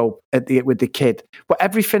Vigo with the kid. But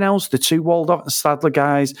everything else, the two Waldorf and Stadler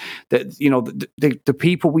guys, the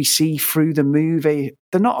people we see through the movie,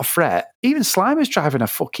 they're not a threat. Even Slimer's driving a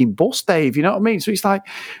fucking bus, Dave. You know what I mean? So it's like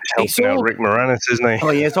he's helping out Rick Moranis, isn't he?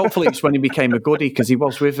 Oh yes, hopefully it's when he became a goodie, because he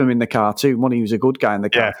was with him in the cartoon when he was a good guy in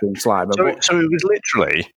the cartoon. Slimer. So it was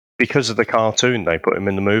literally because of the cartoon they put him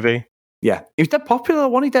in the movie. Yeah, he was dead popular,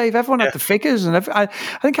 wasn't he, Dave? Everyone had the figures, and I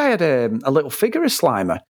think I had a little figure of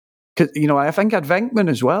Slimer. Because I think I had Venkman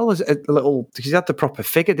as well as a little, because he had the proper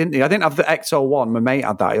figure, didn't he? I didn't have the XO1. My mate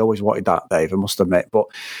had that. He always wanted that, Dave, I must admit. But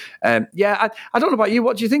I don't know about you.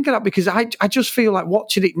 What do you think of that? Because I just feel like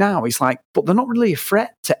watching it now, it's like, but they're not really a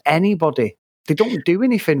threat to anybody. They don't do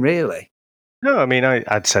anything really. No, I mean,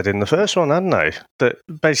 I'd said in the first one, hadn't I, that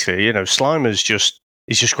basically, Slimer's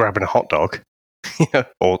he's just grabbing a hot dog.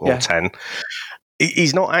 or 10.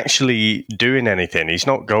 He's not actually doing anything. He's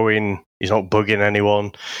not bugging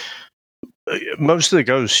anyone. Most of the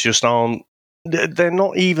ghosts just aren't, they're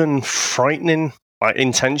not even frightening, like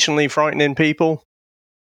intentionally frightening people.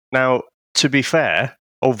 Now, to be fair,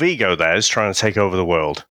 Vigo there is trying to take over the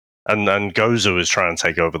world, and Gozer is trying to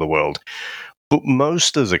take over the world. But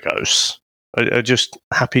most of the ghosts are just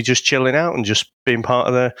happy, just chilling out and just being part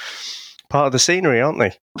of the scenery, aren't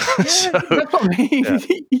they? Yeah, that's what I mean. Yeah.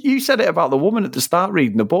 You said it about the woman at the start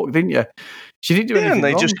reading the book, didn't you? She didn't do anything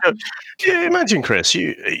wrong. Just imagine, Chris,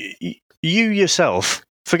 you yourself,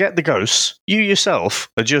 forget the ghosts, you yourself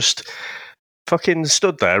are just fucking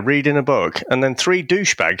stood there reading a book, and then three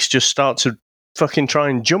douchebags just start to fucking try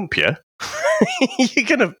and jump you. You're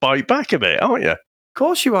going to bite back a bit, aren't you? Of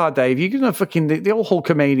course you are, Dave. You're going to fucking... The old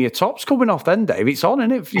Hulkamania top's coming off then, Dave. It's on,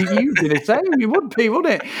 isn't it? You'd be the same. You would be,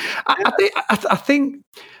 wouldn't it? I think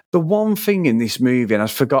the one thing in this movie, and I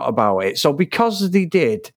forgot about it, so because they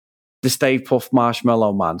did the Stay Puft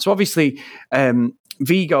Marshmallow Man, so obviously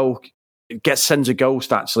Vigo sends a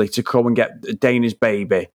ghost, actually, to come and get Dana's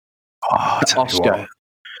baby. Oh, Oscar.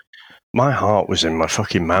 My heart was in my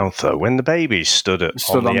fucking mouth, though, when the baby stood on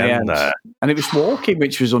the end there. And it was walking,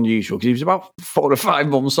 which was unusual, because he was about 4 or 5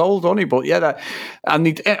 months old, wasn't he? But yeah,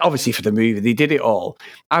 obviously for the movie, they did it all.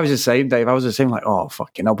 I was the same, Dave. I was the same, like, oh,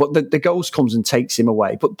 fucking hell. But the ghost comes and takes him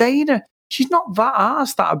away. But Dana, she's not that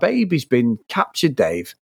arsed that a baby's been captured,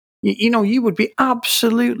 Dave. You would be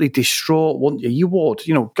absolutely distraught, wouldn't you? You would.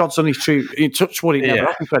 God's only true. Touch wood, it never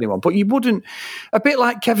happened to anyone. But you wouldn't. A bit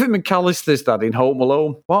like Kevin McAllister's dad in Home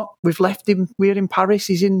Alone. What? We've left him. We're in Paris.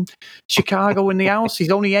 He's in Chicago in the house.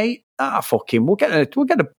 He's only 8. Fuck him. We'll get a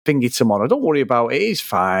thingy tomorrow. Don't worry about it. It's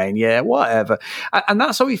fine. Yeah, whatever. And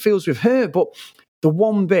that's how he feels with her. But the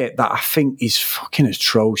one bit that I think is fucking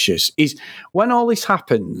atrocious is when all this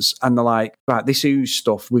happens and they're like, right, this ooze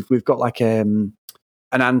stuff. We've got like an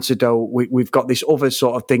antidote. We've got this other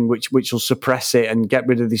sort of thing which will suppress it and get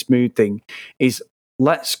rid of this mood thing, is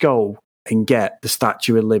let's go and get the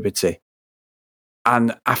Statue of Liberty.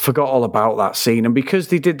 And I forgot all about that scene. And because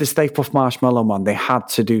they did the Stay Puft Marshmallow Man, they had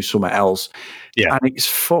to do something else. Yeah. And it's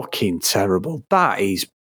fucking terrible. That is...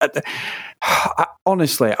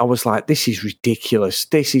 honestly, I was like, this is ridiculous.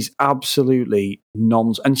 This is absolutely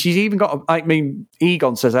nonsense. And she's even got,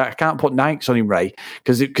 Egon says, I can't put Nikes on him, Ray,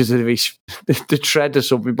 because of the tread or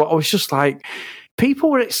something. But I was just like, people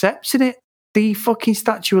were accepting it. The fucking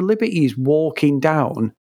Statue of Liberty is walking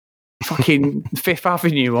down fucking Fifth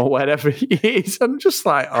Avenue or wherever it is. I'm just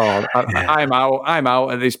like, I'm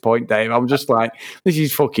out at this point, Dave. I'm just like, this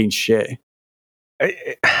is fucking shit.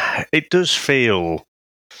 It does feel...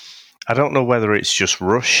 I don't know whether it's just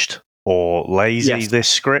rushed or lazy, this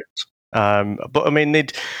script. But I mean,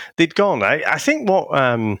 they'd gone. I think what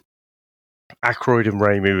Aykroyd and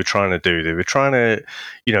Raimi were trying to do, they were trying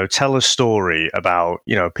to, tell a story about,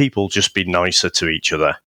 people just be nicer to each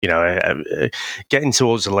other. Getting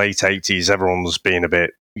towards the late 80s, everyone was being a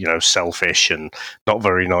bit, selfish and not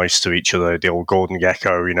very nice to each other. The old Gordon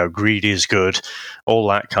Gekko, greed is good, all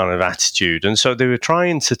that kind of attitude. And so they were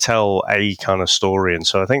trying to tell a kind of story. And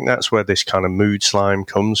so I think that's where this kind of mood slime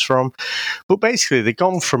comes from. But basically, they've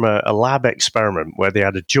gone from a lab experiment where they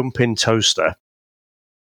had a jump-in toaster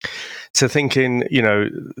to thinking,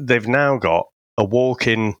 they've now got a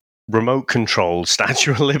walk-in remote-controlled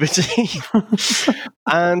Statue of Liberty.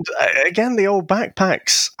 And again, the old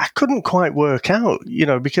backpacks, I couldn't quite work out,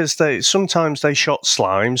 because sometimes they shot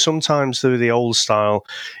slime, sometimes they were the old style,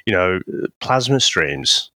 plasma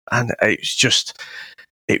streams. And it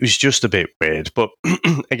was just a bit weird. But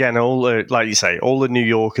again, like you say, all the New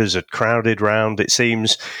Yorkers are crowded round. It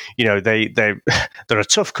seems, they're a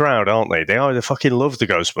tough crowd, aren't they? They either fucking love the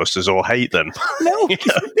Ghostbusters or hate them. No, it's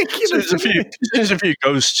ridiculous. There's a few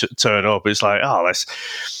ghosts turn up. It's like,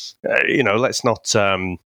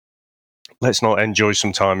 let's not enjoy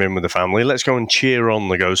some time in with the family. Let's go and cheer on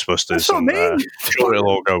the Ghostbusters. That's what I mean. Sure, it'll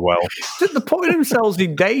all go well. They're putting themselves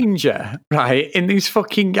in danger, right? And this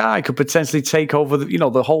fucking guy could potentially take over,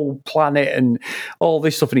 the whole planet and all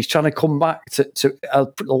this stuff. And he's trying to come back to a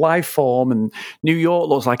life form. And New York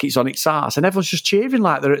looks like it's on its arse. And everyone's just cheering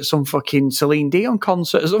like they're at some fucking Celine Dion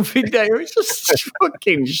concert or something there. It's just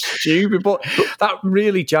fucking stupid. But that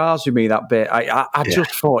really jars with me, that bit. I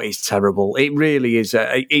just thought it's terrible. It really is.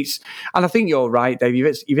 And I think you're right, Dave.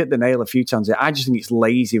 You've hit the nail a few times there. I just think it's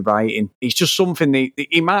lazy writing. It's just something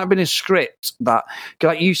it might have been a script that,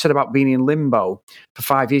 like you said about being in limbo for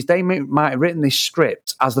 5 years, they might have written this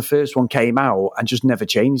script as the first one came out and just never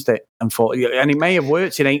changed it. And it may have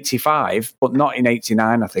worked in 85, but not in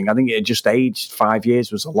 89, I think. I think it had just aged 5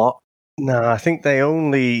 years was a lot. No, I think they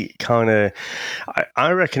only kind of...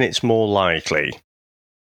 I reckon it's more likely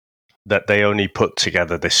that they only put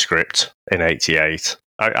together this script in 88.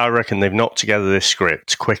 I reckon they've knocked together this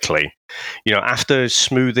script quickly. After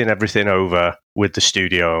smoothing everything over with the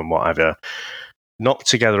studio and whatever, knocked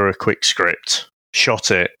together a quick script,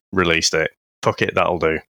 shot it, released it. Fuck it, that'll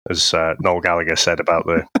do, as Noel Gallagher said about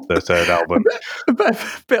the third album. A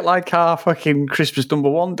bit like our fucking Christmas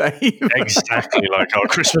 #1 day. Exactly like our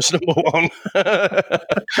Christmas #1.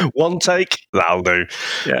 One take, that'll do.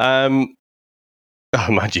 Yeah. Oh,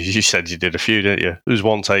 man, you said you did a few, didn't you? It was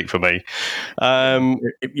one take for me.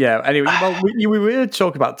 Yeah, anyway, well, we were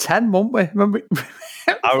talking about 10, weren't we? Remember?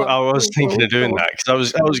 I was thinking of doing that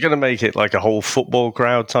because I was going to make it like a whole football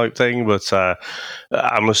crowd type thing, but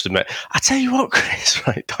I must admit, I tell you what, Chris,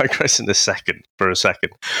 right, digressing for a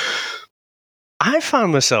second. I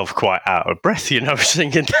found myself quite out of breath,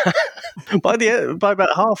 singing that. By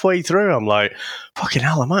about halfway through, I'm like, fucking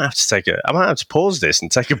hell, I might have to pause this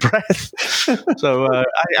and take a breath. So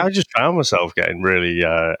I just found myself getting really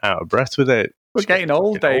out of breath with it. We're getting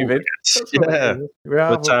old, David. Yeah.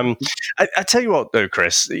 But I tell you what, though,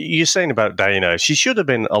 Chris, you're saying about Dana, she should have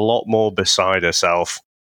been a lot more beside herself,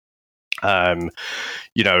 than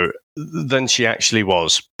she actually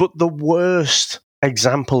was. But the worst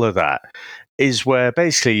example of that is where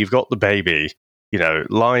basically you've got the baby,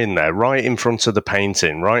 lying there right in front of the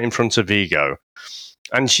painting, right in front of Vigo.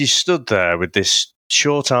 And she stood there with this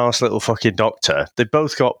short-ass little fucking doctor. They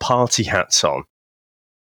both got party hats on.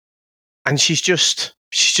 And she's just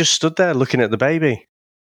stood there looking at the baby.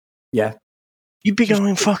 Yeah. You'd be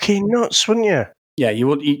going fucking nuts, wouldn't you? Yeah, you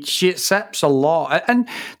would. She accepts a lot. And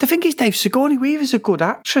the thing is, Dave, Sigourney Weaver's a good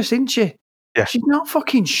actress, isn't she? Yeah. She's not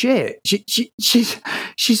fucking shit.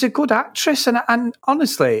 She's a good actress, and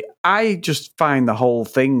honestly, I just find the whole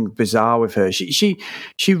thing bizarre with her. She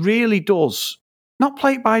really does not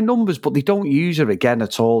play it by numbers, but they don't use her again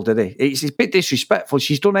at all, do they? It's a bit disrespectful.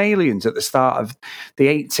 She's done Aliens at the start of the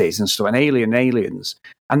 80s and stuff, and Aliens.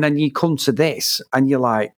 And then you come to this, and you're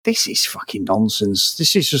like, this is fucking nonsense.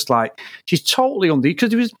 This is just like, she's totally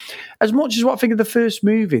because there was, as much as what I think of the first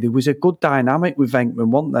movie, there was a good dynamic with Venkman,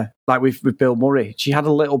 wasn't there? Like with Bill Murray. She had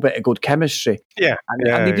a little bit of good chemistry. Yeah.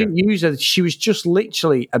 And they didn't use her. She was just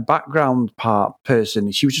literally a background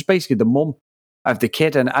person. She was just basically the mum of the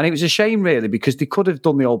kid. And it was a shame, really, because they could have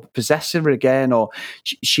done the old possessing her again, or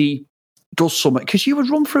she does something. Because you would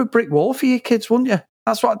run through a brick wall for your kids, wouldn't you?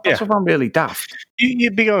 That's what I'm really daft.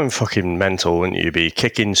 You'd be going fucking mental, wouldn't you? You'd be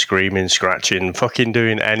kicking, screaming, scratching, fucking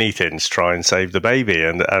doing anything to try and save the baby.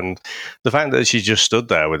 And the fact that she just stood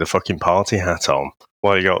there with a fucking party hat on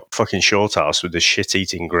while you got fucking short ass with a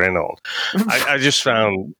shit-eating grin on, I just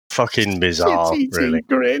found fucking bizarre, really.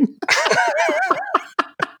 Grin.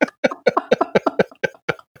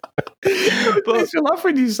 But makes me laugh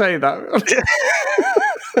when you say that.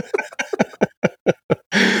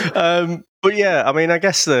 But yeah, I mean, I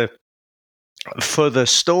guess for the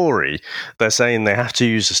story, they're saying they have to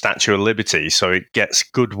use the Statue of Liberty so it gets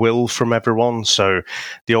goodwill from everyone. So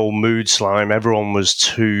the old mood slime, everyone was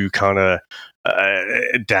too kind of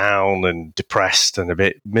down and depressed and a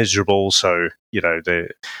bit miserable. So,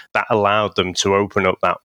 that allowed them to open up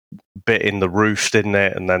that bit in the roof, didn't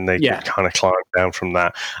it? And then they Yeah. kind of climb down from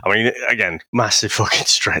that. I mean, again, massive fucking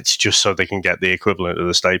stretch just so they can get the equivalent of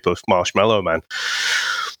the Stay Puft Marshmallow Man.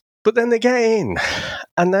 But then they get in,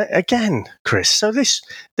 and again, Chris. So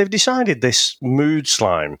they've decided this mood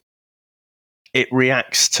slime. It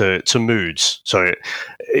reacts to moods, so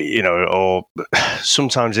or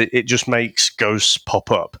sometimes it just makes ghosts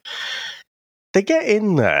pop up. They get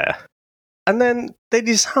in there, and then they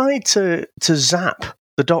decide to zap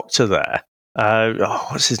the doctor there.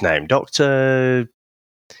 What's his name? Doctor.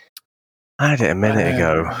 I had it a minute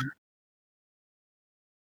ago.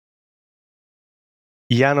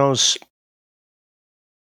 Janos.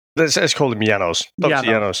 Let's call him Janos. Dr.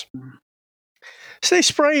 Janos. So they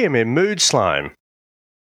spray him in mood slime.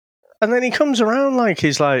 And then he comes around like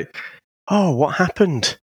he's like, oh, what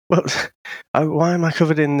happened? Well, why am I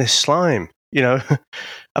covered in this slime? Have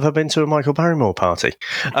I been to a Michael Barrymore party?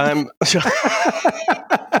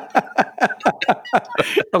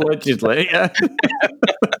 Allegedly, yeah.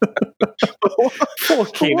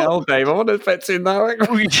 Fucking hell, Dave. I wasn't expecting that. I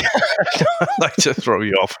like to throw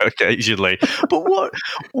you off occasionally. But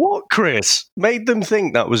what, Chris, made them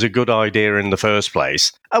think that was a good idea in the first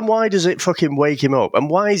place? And why does it fucking wake him up? And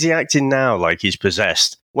why is he acting now like he's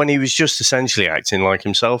possessed when he was just essentially acting like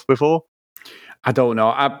himself before? I don't know.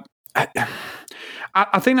 I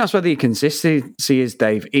think that's where the inconsistency is,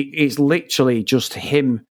 Dave. It's literally just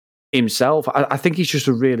himself. I think he's just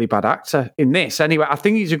a really bad actor in this. Anyway, I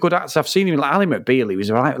think he's a good actor. I've seen him like Ally McBeal. He was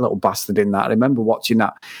a right little bastard in that. I remember watching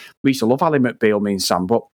that. We used to love Ally McBeal, me and Sam.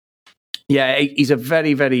 But yeah, he's a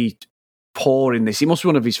very, very poor in this. It must be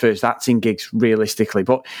one of his first acting gigs, realistically.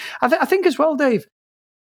 But I think as well, Dave,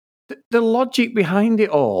 the logic behind it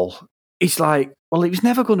all, it's like, well, it was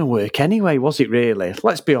never going to work anyway, was it really?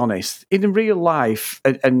 Let's be honest. In real life,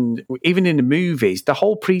 and even in the movies, the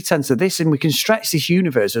whole pretense of this, and we can stretch this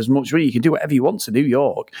universe as much, really, you can do whatever you want to New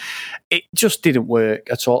York. It just didn't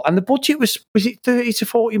work at all. And the budget was it 30 to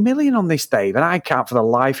 40 million on this, Dave? And I can't for the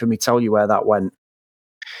life of me tell you where that went.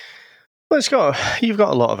 Well, you've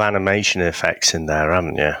got a lot of animation effects in there,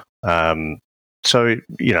 haven't you? So,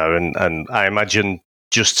 and I imagine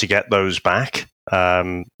just to get those back,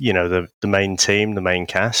 the main team, the main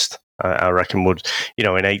cast, I reckon would,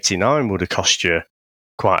 in 89 would have cost you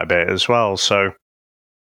quite a bit as well. So,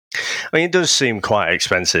 I mean, it does seem quite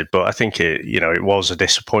expensive, but I think it was a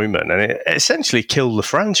disappointment, and it essentially killed the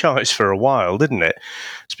franchise for a while, didn't it?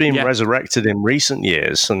 It's been resurrected in recent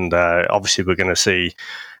years, and obviously we're going to see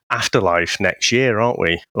Afterlife next year, aren't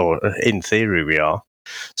we? Or in theory we are.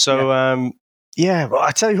 So, well,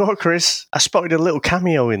 I tell you what, Chris, I spotted a little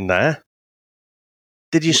cameo in there.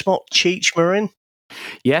 Did you spot Cheech Marin?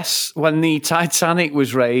 Yes, when the Titanic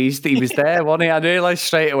was raised, he was there, wasn't he? I realised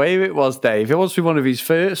straight away who it was, Dave. It must be one of his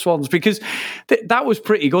first ones, because that was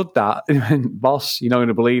pretty good, that. Boss, you're not going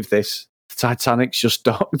to believe this. The Titanic's just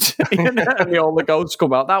docked. And all the ghosts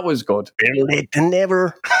come out. That was good.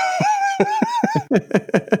 Never.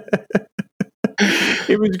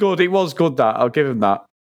 It was good. It was good, that. I'll give him that.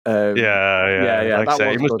 Yeah. Like I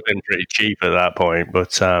say, it must have been pretty cheap at that point,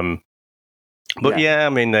 but I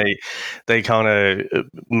mean, they kind of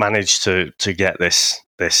managed to get this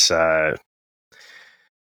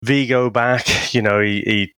Vigo back.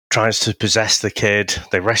 He tries to possess the kid.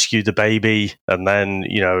 They rescue the baby, and then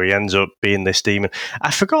he ends up being this demon.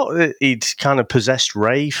 I forgot that he'd kind of possessed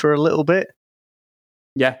Ray for a little bit.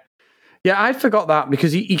 Yeah, I forgot that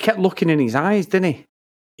because he kept looking in his eyes, didn't he?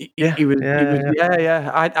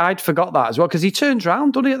 I'd forgot that as well, because he turns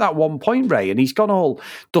around, doesn't he, at that one point, Ray, and he's gone all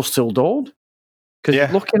dusk till dawn. Because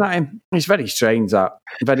he's looking at him, it's very strange. That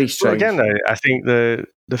very strange. Well, again, I think the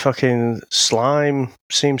fucking slime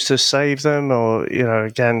seems to save them, or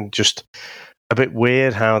again, just a bit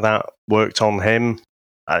weird how that worked on him.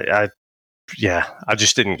 I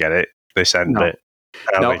just didn't get it. This end bit,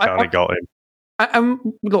 how they kind of got him.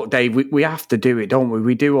 Look, Dave, we have to do it, don't we?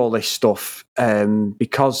 We do all this stuff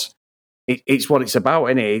because it's what it's about,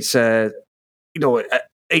 isn't it? It's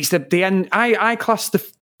it's the end. I class the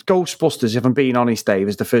Ghostbusters, if I'm being honest, Dave,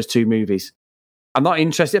 as the first two movies. I'm not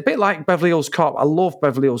interested. A bit like Beverly Hills Cop. I love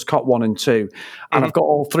Beverly Hills Cop 1 and 2, and I've got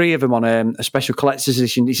all three of them on a special collector's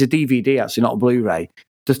edition. It's a DVD, actually, not a Blu-ray.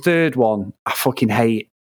 The third one, I fucking hate.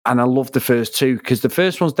 And I love the first two, because the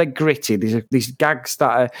first one's dead gritty. There's these gags that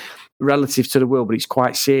are relative to the world, but it's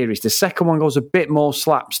quite serious. The second one goes a bit more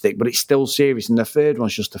slapstick, but it's still serious. And the third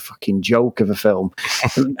one's just a fucking joke of a film.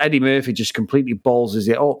 Eddie Murphy just completely balls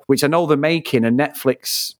it up, which I know they're making a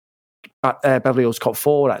Netflix Beverly Hills Cop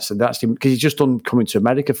 4, actually. That's because he's just done Coming to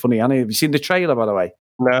America, funny, hasn't he? Have you seen the trailer, by the way?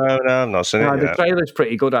 No, I'm not seen it yet. The trailer's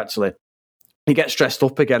pretty good, actually. he gets dressed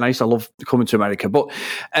up again. I used to love coming to America. But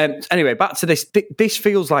anyway, back to this. This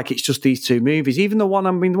feels like it's just these two movies. Even the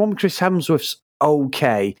one with Chris Hemsworth's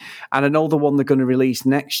okay. And I know the one they're going to release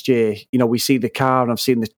next year, we see the car and I've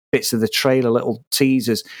seen the bits of the trailer, little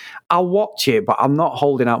teasers. I'll watch it, but I'm not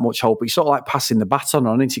holding out much hope. It's sort of like passing the baton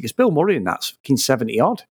on, isn't it? Because Bill Murray in that's fucking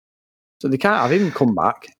 70-odd. So they can't have him come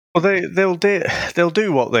back. Well, they'll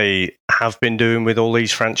do what they have been doing with all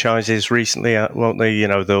these franchises recently, won't they?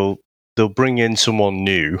 They'll bring in someone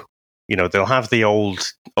new. They'll have the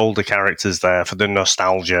older characters there for the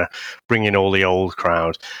nostalgia, bring in all the old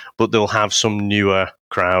crowd, but they'll have some newer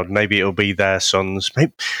crowd. Maybe it'll be their sons.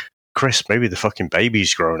 Maybe the fucking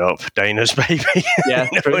baby's grown up, Dana's baby. Yeah,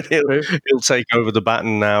 true. He'll take over the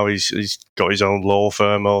baton now. He's got his own law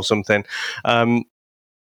firm or something.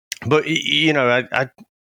 But I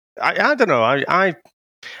don't know.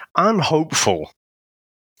 I'm hopeful.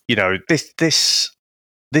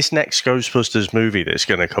 This next Ghostbusters movie that's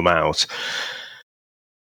going to come out,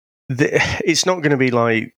 it's not going to be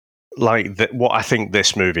like what I think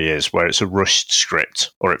this movie is, where it's a rushed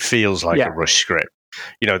script, or it feels like a rushed script.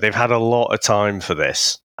 They've had a lot of time for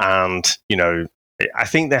this, and I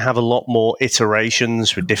think they have a lot more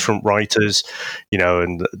iterations with different writers,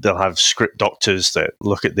 and they'll have script doctors that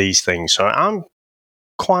look at these things. So I'm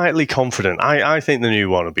quietly confident. I think the new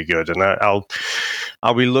one will be good, and I'll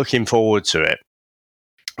be looking forward to it.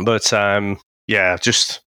 But I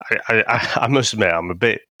must admit, I'm a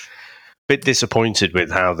bit disappointed with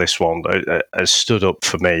how this one has stood up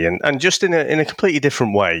for me, and just in a completely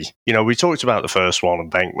different way. We talked about the first one and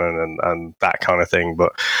Bankman and that kind of thing,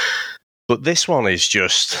 but this one is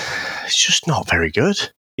it's just not very good.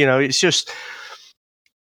 It's just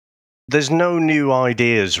there's no new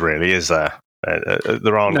ideas, really, is there?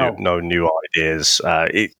 There are no new ideas.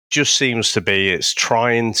 It just seems to be it's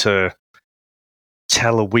trying to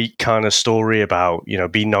tell a weak kind of story about,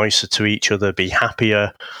 be nicer to each other, be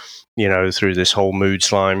happier, through this whole mood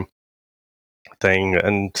slime thing.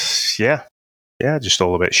 And just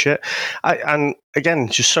all a bit shit. And again,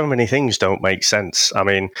 just so many things don't make sense. I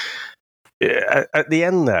mean, at the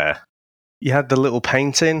end there, you had the little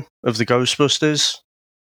painting of the Ghostbusters,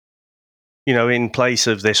 in place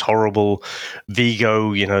of this horrible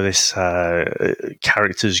Vigo, this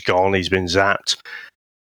character's gone, he's been zapped.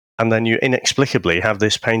 And then you inexplicably have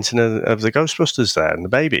this painting of the Ghostbusters there and the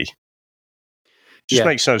baby. Just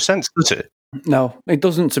makes no sense, does it? No, it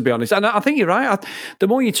doesn't, to be honest. And I think you're right. The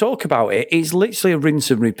more you talk about it, it's literally a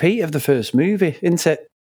rinse and repeat of the first movie, isn't it?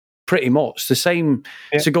 Pretty much. The same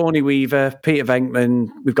Sigourney Weaver, Peter Venkman.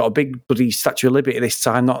 We've got a big bloody Statue of Liberty this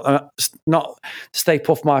time, not Stay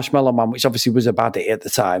Puft Marshmallow Man, which obviously was a baddie at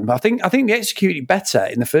the time. But I think they executed better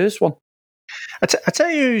in the first one. I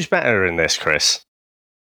tell you who's better in this, Chris.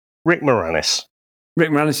 Rick Moranis.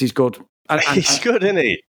 Rick Moranis is good. He's good, isn't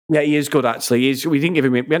he? Yeah, he is good, actually. We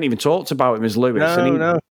hadn't even talked about him as Lewis.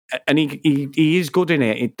 No. And he is good in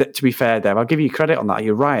it, to be fair, Dave. I'll give you credit on that.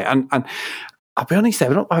 You're right. And I'll be honest,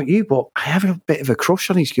 Dave, I don't know about you, but I have a bit of a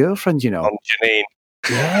crush on his girlfriend, On Janine.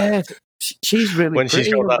 Yeah. She's really when pretty.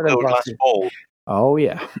 She's got that little glass ball. Oh,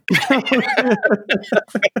 yeah.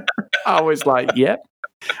 I was like, yep.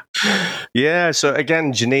 Yeah, so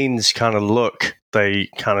again, Janine's kind of look, they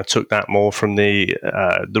kind of took that more from the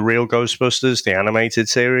real Ghostbusters, the animated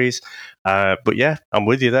series. But yeah, I'm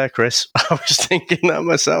with you there, Chris. I was thinking that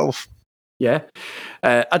myself. Yeah,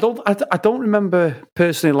 I don't remember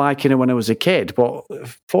personally liking her when I was a kid, but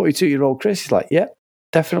 42-year-old Chris is like, yeah,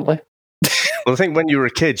 definitely. Well, I think when you were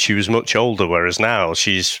a kid, she was much older, whereas now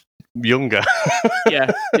she's younger.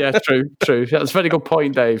 yeah, true. That's a very good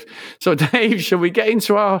point, Dave. So, Dave, shall we get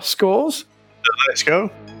into our scores? Let's go.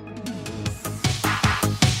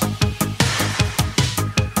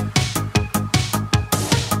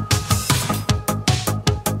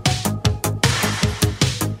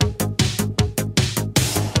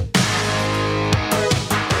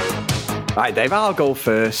 Right, Dave, I'll go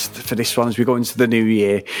first for this one as we go into the new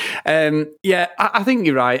year. I think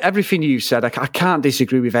you're right. Everything you said, I can't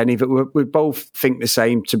disagree with any of it. We both think the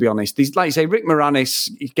same, to be honest. Like you say, Rick Moranis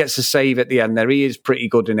gets a save at the end there. He is pretty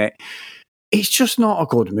good in it. It's just not a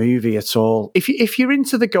good movie at all. If you're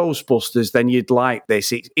into the Ghostbusters, then you'd like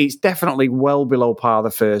this. It's definitely well below par the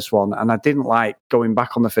first one, and I didn't like going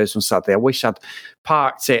back on the first one, sadly. I wish I'd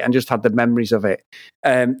parked it and just had the memories of it.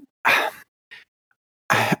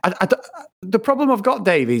 The problem I've got,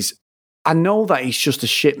 Dave, is I know that it's just a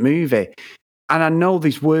shit movie, and I know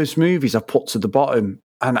these worst movies are put to the bottom,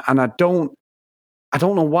 and I don't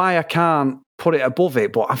know why I can't put it above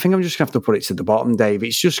it, but I think I'm just going to have to put it to the bottom, Dave.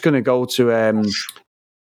 It's just going to go to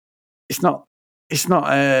it's not thing, is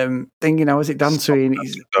it Dantooine?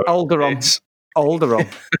 It's Alderaan.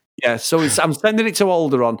 Alderaan. Yeah, so I'm sending it to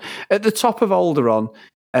Alderaan. At the top of Alderaan,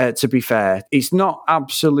 to be fair, it's not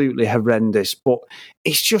absolutely horrendous, but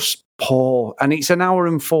it's just poor. And it's an hour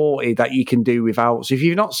and 40 that you can do without. So if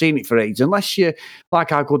you've not seen it for ages, unless you're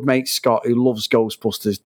like our good mate Scott, who loves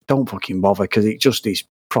Ghostbusters, don't fucking bother, because it just is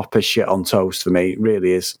proper shit on toast for me. It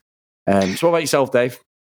really is. So what about yourself, Dave?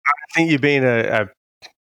 I think you're being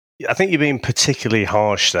I think you're being particularly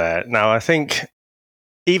harsh there. Now, I think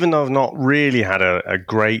even though I've not really had a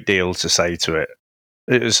great deal to say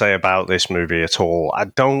about this movie at all, I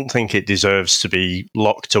don't think it deserves to be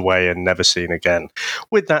locked away and never seen again.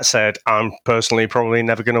 With that said, I'm personally probably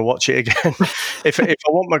never going to watch it again. If I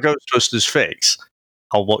want my Ghostbusters fix,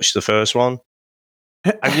 I'll watch the first one.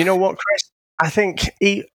 And you know what, Chris? I think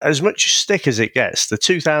as much stick as it gets, the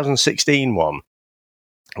 2016 one,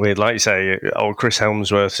 with, like you say, Chris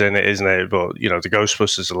Hemsworth's in it, isn't it? But, the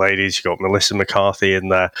Ghostbusters, the ladies, you got Melissa McCarthy in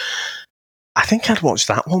there. I think I'd watched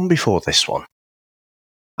that one before this one.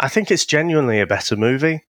 I think it's genuinely a better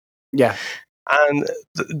movie. Yeah. And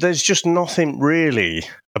there's just nothing really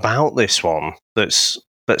about this one that's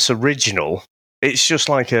original. It's just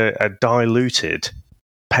like a diluted,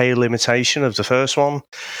 pale imitation of the first one.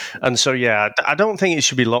 And so, yeah, I don't think it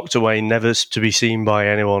should be locked away, never to be seen by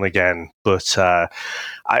anyone again. But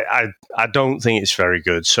I don't think it's very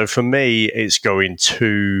good. So for me, it's going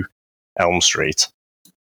to Elm Street.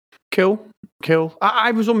 Cool.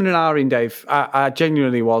 I was umming and ahhing, Dave. I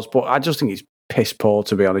genuinely was, but I just think it's piss poor,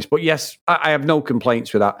 to be honest. But yes, I have no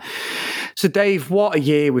complaints with that. So, Dave, what a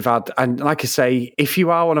year we've had. And like I say, if you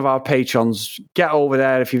are one of our patrons, get over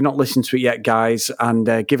there if you've not listened to it yet, guys,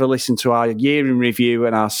 and give a listen to our year in review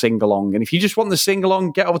and our sing-along. And if you just want the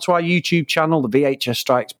sing-along, get over to our YouTube channel, The VHS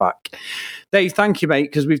Strikes Back. Dave, thank you, mate,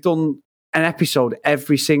 because we've done an episode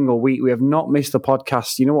every single week. We have not missed a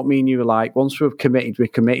podcast. You know what me and you are like? Once we're committed, we're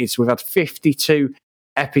committed. So we've had 52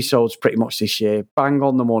 episodes pretty much this year, bang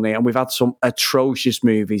on the money, and we've had some atrocious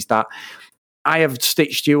movies that I have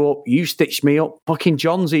stitched you up, you stitched me up, fucking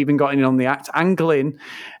John's even got in on the act, Anglin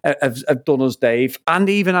have done us, Dave, and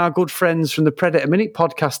even our good friends from the Predator Minute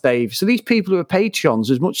podcast, Dave. So these people who are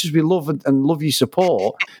Patreons, as much as we love and love your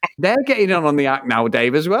support, they're getting on the act now,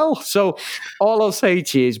 Dave, as well. So all I'll say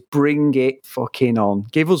to you is bring it fucking on.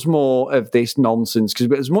 Give us more of this nonsense,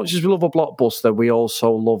 because as much as we love a blockbuster, we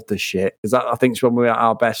also love the shit. Because that, I think, is when we're at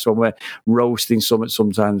our best, when we're roasting something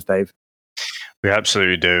sometimes, Dave. We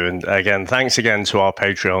absolutely do. And again, thanks again to our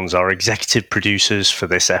Patreons, our executive producers for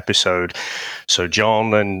this episode. So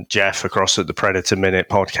John and Jeff across at the Predator Minute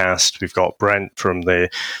podcast. We've got Brent from the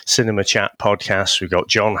Cinema Chat podcast. We've got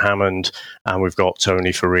John Hammond, and we've got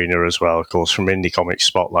Tony Farina as well, of course, from Indie Comics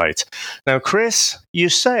Spotlight. Now, Chris, you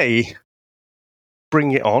say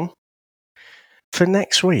bring it on for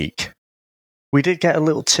next week. We did get a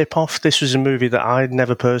little tip off. This was a movie that I'd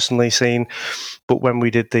never personally seen, but when we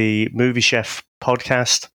did the Movie Chef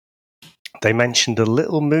podcast, they mentioned a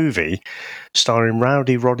little movie starring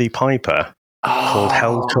Rowdy Roddy Piper called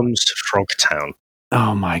Hell Comes to Frogtown.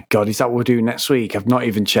 Oh my God, is that what we're doing next week? I've not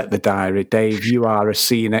even checked the diary. Dave, you are a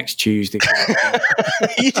see you next Tuesday.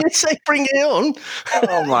 You did say bring it on.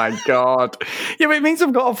 Oh my God. Yeah, but it means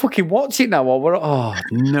I've got to fucking watch it now. Oh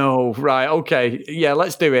no. Right, okay. Yeah,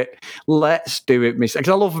 let's do it. Let's do it, miss. Because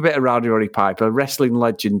I love a bit of Rowdy Roddy Piper, wrestling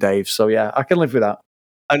legend, Dave. So yeah, I can live with that.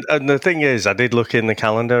 And the thing is, I did look in the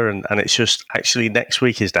calendar and it's just actually next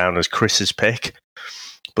week is down as Chris's pick.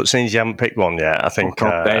 But since you haven't picked one yet, I think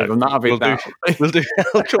Dave, I'm not having we'll do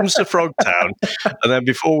Hell Comes to Frogtown. And then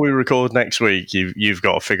before we record next week, you've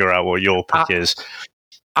got to figure out what your pick is.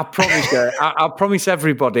 I promise you, I promise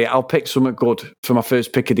everybody I'll pick something good for my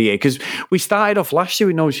first pick of the year. Because we started off last year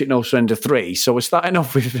with No Shit, No Surrender 3. So we're starting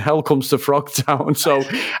off with Hell Comes to Frogtown. So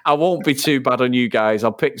I won't be too bad on you guys.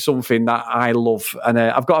 I'll pick something that I love. And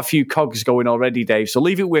I've got a few cogs going already, Dave. So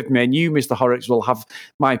leave it with me. And you, Mr. Horrocks, will have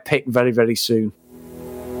my pick very, very soon.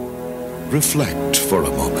 Reflect for a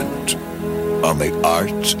moment on the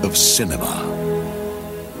art of cinema.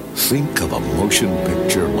 Think of a motion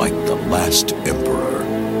picture like The Last Emperor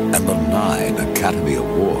and the 9 Academy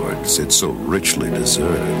Awards it so richly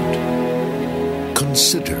deserved.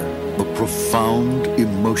 Consider the profound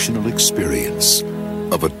emotional experience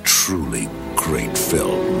of a truly great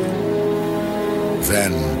film.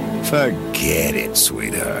 Then forget it,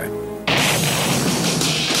 sweetheart.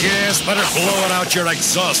 Yes, better blow it out your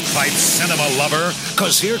exhaust pipe, cinema lover,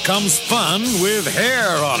 because here comes fun with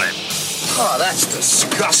hair on it. Oh, that's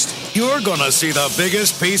disgusting. You're gonna see the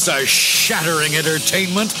biggest piece of shattering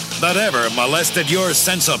entertainment that ever molested your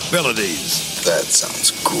sensibilities. That sounds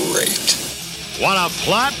great. Want a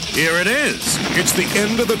plot? Here it is. It's the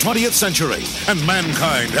end of the 20th century, and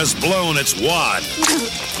mankind has blown its wad.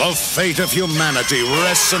 The fate of humanity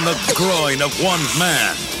rests in the groin of one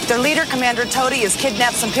man. Their leader, Commander Toady, has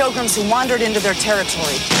kidnapped some pilgrims who wandered into their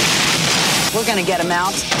territory. We're gonna get him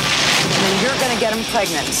out, and then you're gonna get him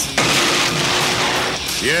pregnant.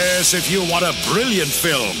 Yes, if you want a brilliant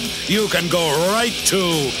film, you can go right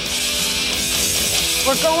to...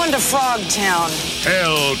 We're going to Frogtown.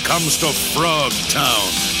 Hell Comes to Frogtown.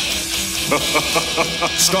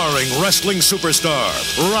 Starring wrestling superstar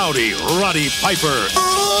Rowdy Roddy Piper.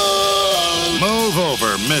 Move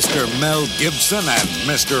over, Mr. Mel Gibson and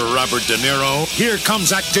Mr. Robert De Niro. Here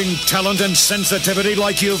comes acting talent and sensitivity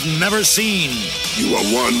like you've never seen. You are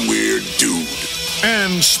one weird dude.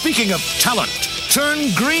 And speaking of talent,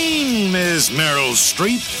 turn green, Ms. Meryl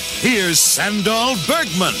Streep. Here's Sandal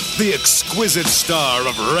Bergman, the exquisite star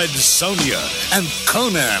of Red Sonja and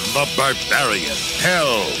Conan the Barbarian.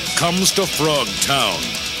 Hell Comes to Frogtown,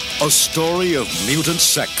 a story of mutant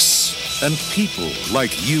sex and people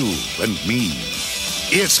like you and me.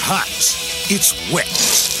 It's hot, it's wet,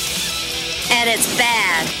 And it's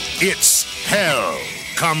bad. it's Hell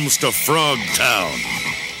Comes to Frogtown.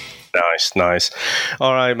 Nice.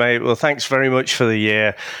 All right, mate. Well, thanks very much for the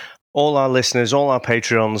year. All our listeners, all our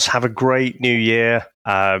Patreons, have a great new year.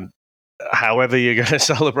 However you're going to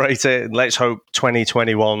celebrate it, let's hope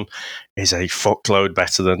 2021 is a fuckload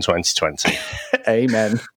better than 2020.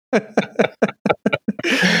 Amen.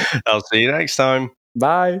 I'll see you next time.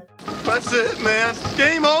 Bye. That's it, man.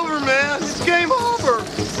 Game over, man. It's game over.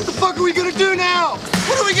 What the fuck are we gonna do now?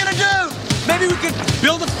 What are we gonna do? Maybe we could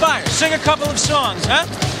build a fire, sing a couple of songs, huh?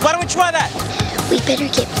 Why don't we try that? We better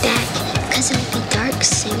get back, because it'll be dark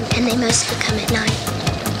soon, and they mostly come at night.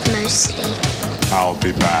 Mostly. I'll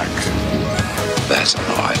be back. That's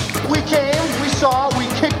odd. We came, we saw, we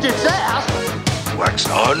kicked its ass. Wax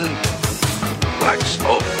on, wax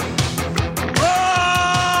off.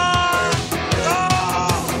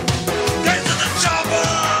 Get to the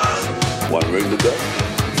chopper! One ring to go.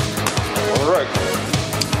 All right.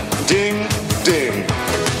 Ding, ding.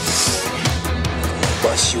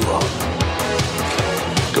 Bust you up.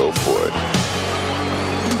 Go for it.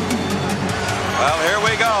 Well, here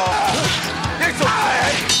we go. Ain't so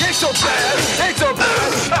bad. Ain't so bad. Ain't so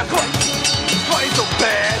bad. Come on. Ain't so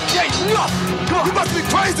bad. Ain't nothing. Come on. You must be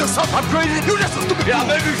crazy or something. I'm crazy. You just a stupid fool. Yeah,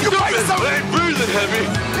 maybe you crazy. I ain't breathing heavy.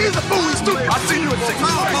 He's a fool. He's stupid. I'll see you in 6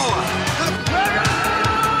 months.